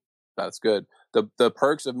 damn, that's good. The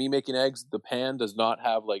perks of me making eggs, the pan does not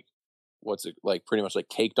have like, what's it, like pretty much like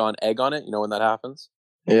caked on egg on it. You know when that happens?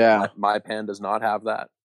 Yeah. My pan does not have that.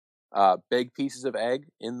 Big pieces of egg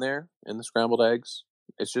in there, in the scrambled eggs.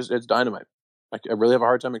 It's dynamite. I really have a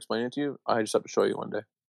hard time explaining it to you. I just have to show you one day.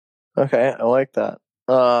 Okay, I like that.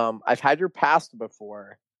 I've had your pasta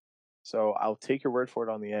before. So I'll take your word for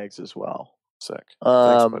it on the eggs as well. Sick.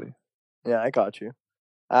 Thanks, buddy. Yeah, I got you.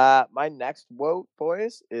 My next vote,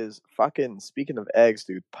 boys, is fucking, speaking of eggs,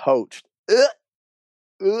 dude, poached.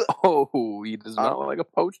 Oh, he does not like a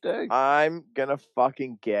poached egg? I'm gonna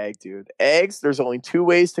fucking gag, dude. Eggs, there's only 2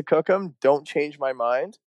 ways to cook them. Don't change my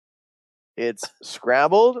mind. It's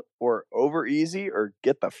scrambled or over easy or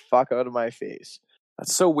get the fuck out of my face.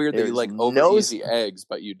 That's so weird that you like over easy eggs,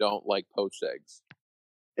 but you don't like poached eggs.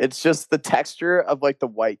 It's just the texture of like the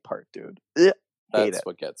white part, dude. That's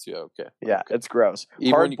what gets you. Okay. Yeah, it's gross.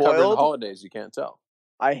 Even when you cover in hollandaise, you can't tell.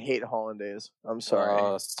 I hate hollandaise. I'm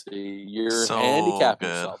sorry. See, you're handicapping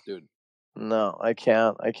yourself, dude. No, I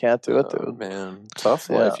can't. I can't do it, dude. Man, tough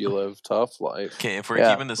life you live. Tough life. Okay, if we're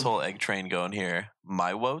keeping this whole egg train going here,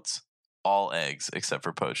 my votes, all eggs except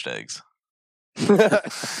for poached eggs.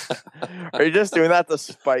 Are you just doing that to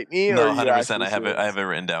spite me? No, 100%. I have it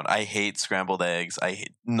written down. I hate scrambled eggs.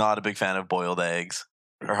 Not a big fan of boiled eggs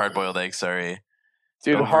or hard boiled eggs. Sorry,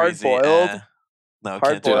 dude. Hard boiled. No,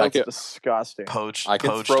 hard boiled is disgusting. Poached. I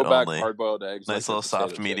can throw back hard boiled eggs. Nice little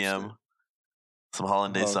soft medium. Some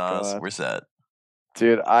hollandaise sauce. We're set.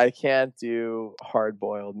 Dude, I can't do hard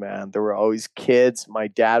boiled, man. There were always kids. My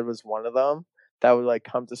dad was one of them that would like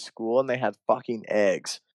come to school and they had fucking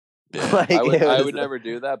eggs. Yeah. Like, I would never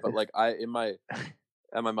do that, but like at my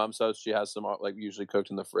mom's house, she has some like usually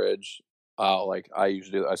cooked in the fridge. I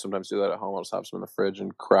sometimes do that at home. I'll just have some in the fridge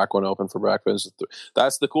and crack one open for breakfast.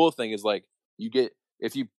 That's the cool thing is like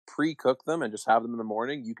if you pre-cook them and just have them in the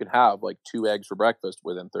morning, you can have like 2 eggs for breakfast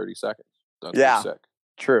within 30 seconds. That's sick.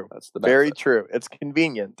 True. That's the very true. It's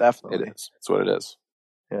convenient, definitely. It is. That's what it is.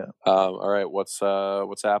 Yeah. All right. What's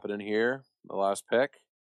happening here? The last pick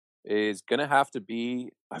is gonna have to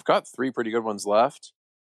be. I've got 3 pretty good ones left.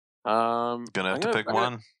 Gonna have to pick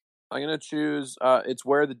one. I'm gonna choose. It's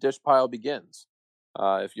where the dish pile begins.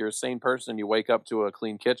 If you're a sane person, you wake up to a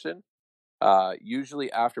clean kitchen.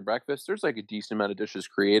 Usually after breakfast, there's like a decent amount of dishes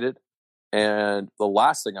created, and the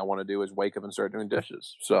last thing I want to do is wake up and start doing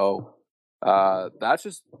dishes. So that's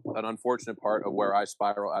just an unfortunate part of where I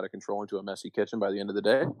spiral out of control into a messy kitchen by the end of the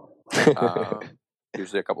day.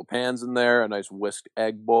 Usually a couple pans in there, a nice whisked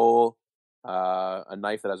egg bowl, a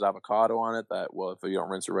knife that has avocado on it that, well, if you don't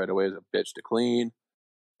rinse it right away, is a bitch to clean.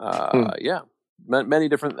 Yeah, many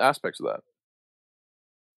different aspects of that.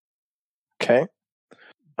 Okay.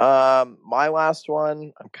 My last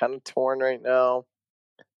one, I'm kind of torn right now.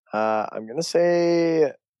 I'm going to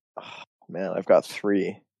say, I've got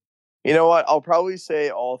 3. You know what? I'll probably say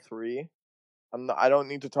all 3. I don't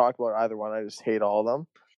need to talk about either one. I just hate all of them.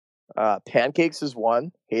 Pancakes is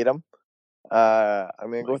 1. Hate them. I'm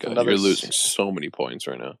going to go with another. You're losing so many points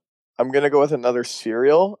right now. I'm going to go with another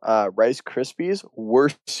cereal. Rice Krispies,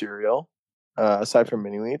 worst cereal. Aside from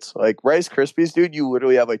mini wheats, like Rice Krispies, dude, you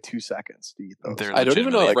literally have like 2 seconds to eat those. I don't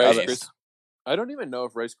even know if I don't even know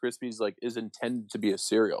if Rice Krispies like is intended to be a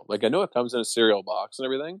cereal. Like I know it comes in a cereal box and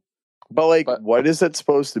everything, but what is it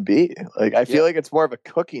supposed to be? Like I feel like it's more of a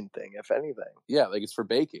cooking thing, if anything. Yeah, like it's for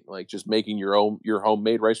baking, like just making your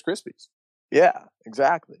homemade Rice Krispies. Yeah,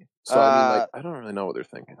 exactly. So I mean, I don't really know what they're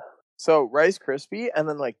thinking. So Rice Krispie and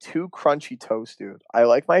then like 2 crunchy toast, dude. I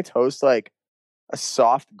like my toast like a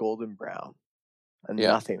soft golden brown. And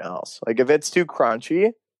nothing else. Like if it's too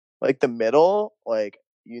crunchy, like the middle, like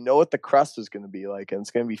you know what the crust is going to be like, and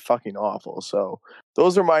it's going to be fucking awful. So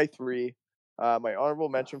those are my 3. My honorable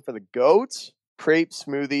mention for the goats: crepe,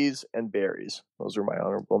 smoothies, and berries. Those are my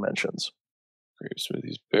honorable mentions. Crepe,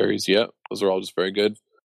 smoothies, berries. Yeah, those are all just very good.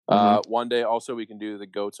 Mm-hmm. One day also we can do the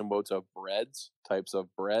goats and woats of types of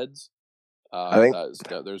breads. I think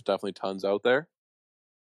there's definitely tons out there.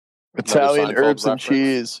 Italian herbs and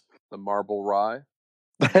cheese. The marble rye.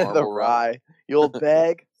 The rye. You old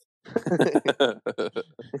bag.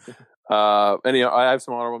 Anyhow, I have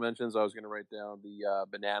some honorable mentions. I was going to write down the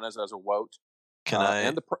bananas as a woat.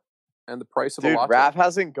 And the price of a latte. Raph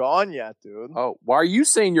hasn't gone yet, dude. Oh, why are you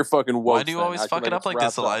saying you're fucking woat? Why do you always fuck it up like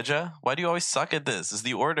this, Elijah? Why do you always suck at this? It's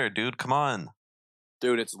the order, dude. Come on.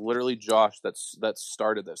 Dude, it's literally Josh that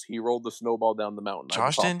started this. He rolled the snowball down the mountain.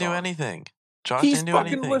 Josh didn't do anything. He's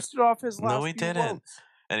fucking listed off his last. No, he didn't. Votes.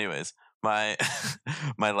 Anyways, my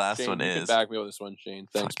last Shane, one you is. Can back me with this one, Shane.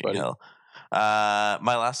 Thanks, buddy. Hell. My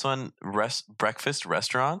last one: breakfast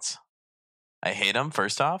restaurants. I hate them.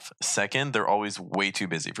 First off, second, they're always way too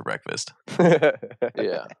busy for breakfast.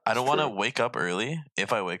 Yeah, I don't want to wake up early.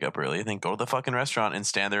 If I wake up early, then go to the fucking restaurant and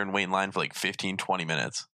stand there and wait in line for like 15, 20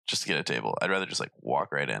 minutes just to get a table. I'd rather just like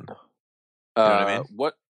walk right in. You know what I mean?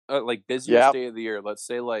 What like busiest day of the year? Let's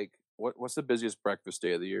say like what's the busiest breakfast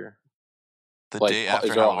day of the year? The day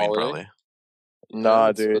after Halloween, probably.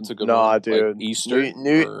 Nah, dude. That's a good nah, one. dude. Like Easter?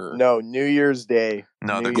 New Year's Day.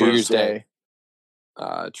 No, New Year's Day.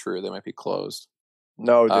 True. They might be closed.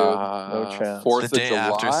 No, dude. No chance. 4th the day of July?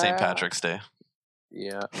 after St. Patrick's Day.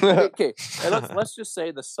 Yeah. Okay. And let's just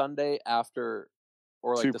say the Sunday after,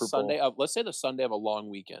 or like Super the Sunday Bowl. of. Let's say the Sunday of a long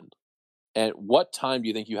weekend. And what time do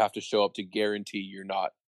you think you have to show up to guarantee you're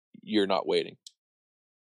not waiting?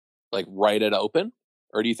 Like right at open,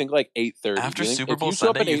 or do you think like 8:30? After Super Bowl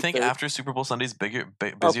Sunday, you think after Super Bowl Sunday is busier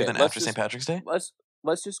than after St. Patrick's Day?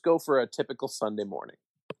 Let's just go for a typical Sunday morning.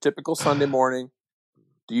 Typical Sunday morning.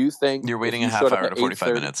 Do you think you're waiting a half hour to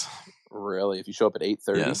 45 minutes? Really? If you show up at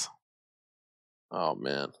 8:30? Yes. Oh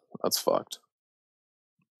man, that's fucked.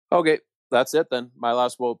 Okay, that's it then. My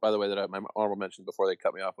last vote, by the way, that my honorable mention before they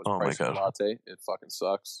cut me off was price of latte. It fucking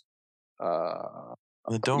sucks. Don't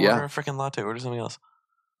order a freaking latte. Order something else.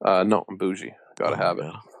 No, I'm bougie. Gotta have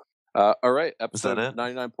it. All right, episode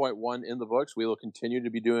 99.1 in the books. We will continue to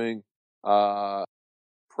be doing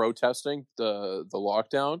protesting the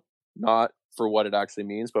lockdown, not for what it actually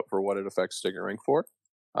means, but for what it affects Stick and Rink for.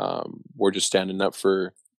 We're just standing up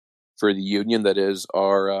for the union that is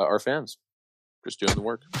our fans. Just doing the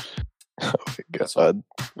work. Oh my god.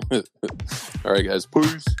 All right, guys.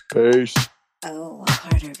 Peace. Peace. Oh,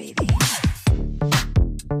 harder, baby.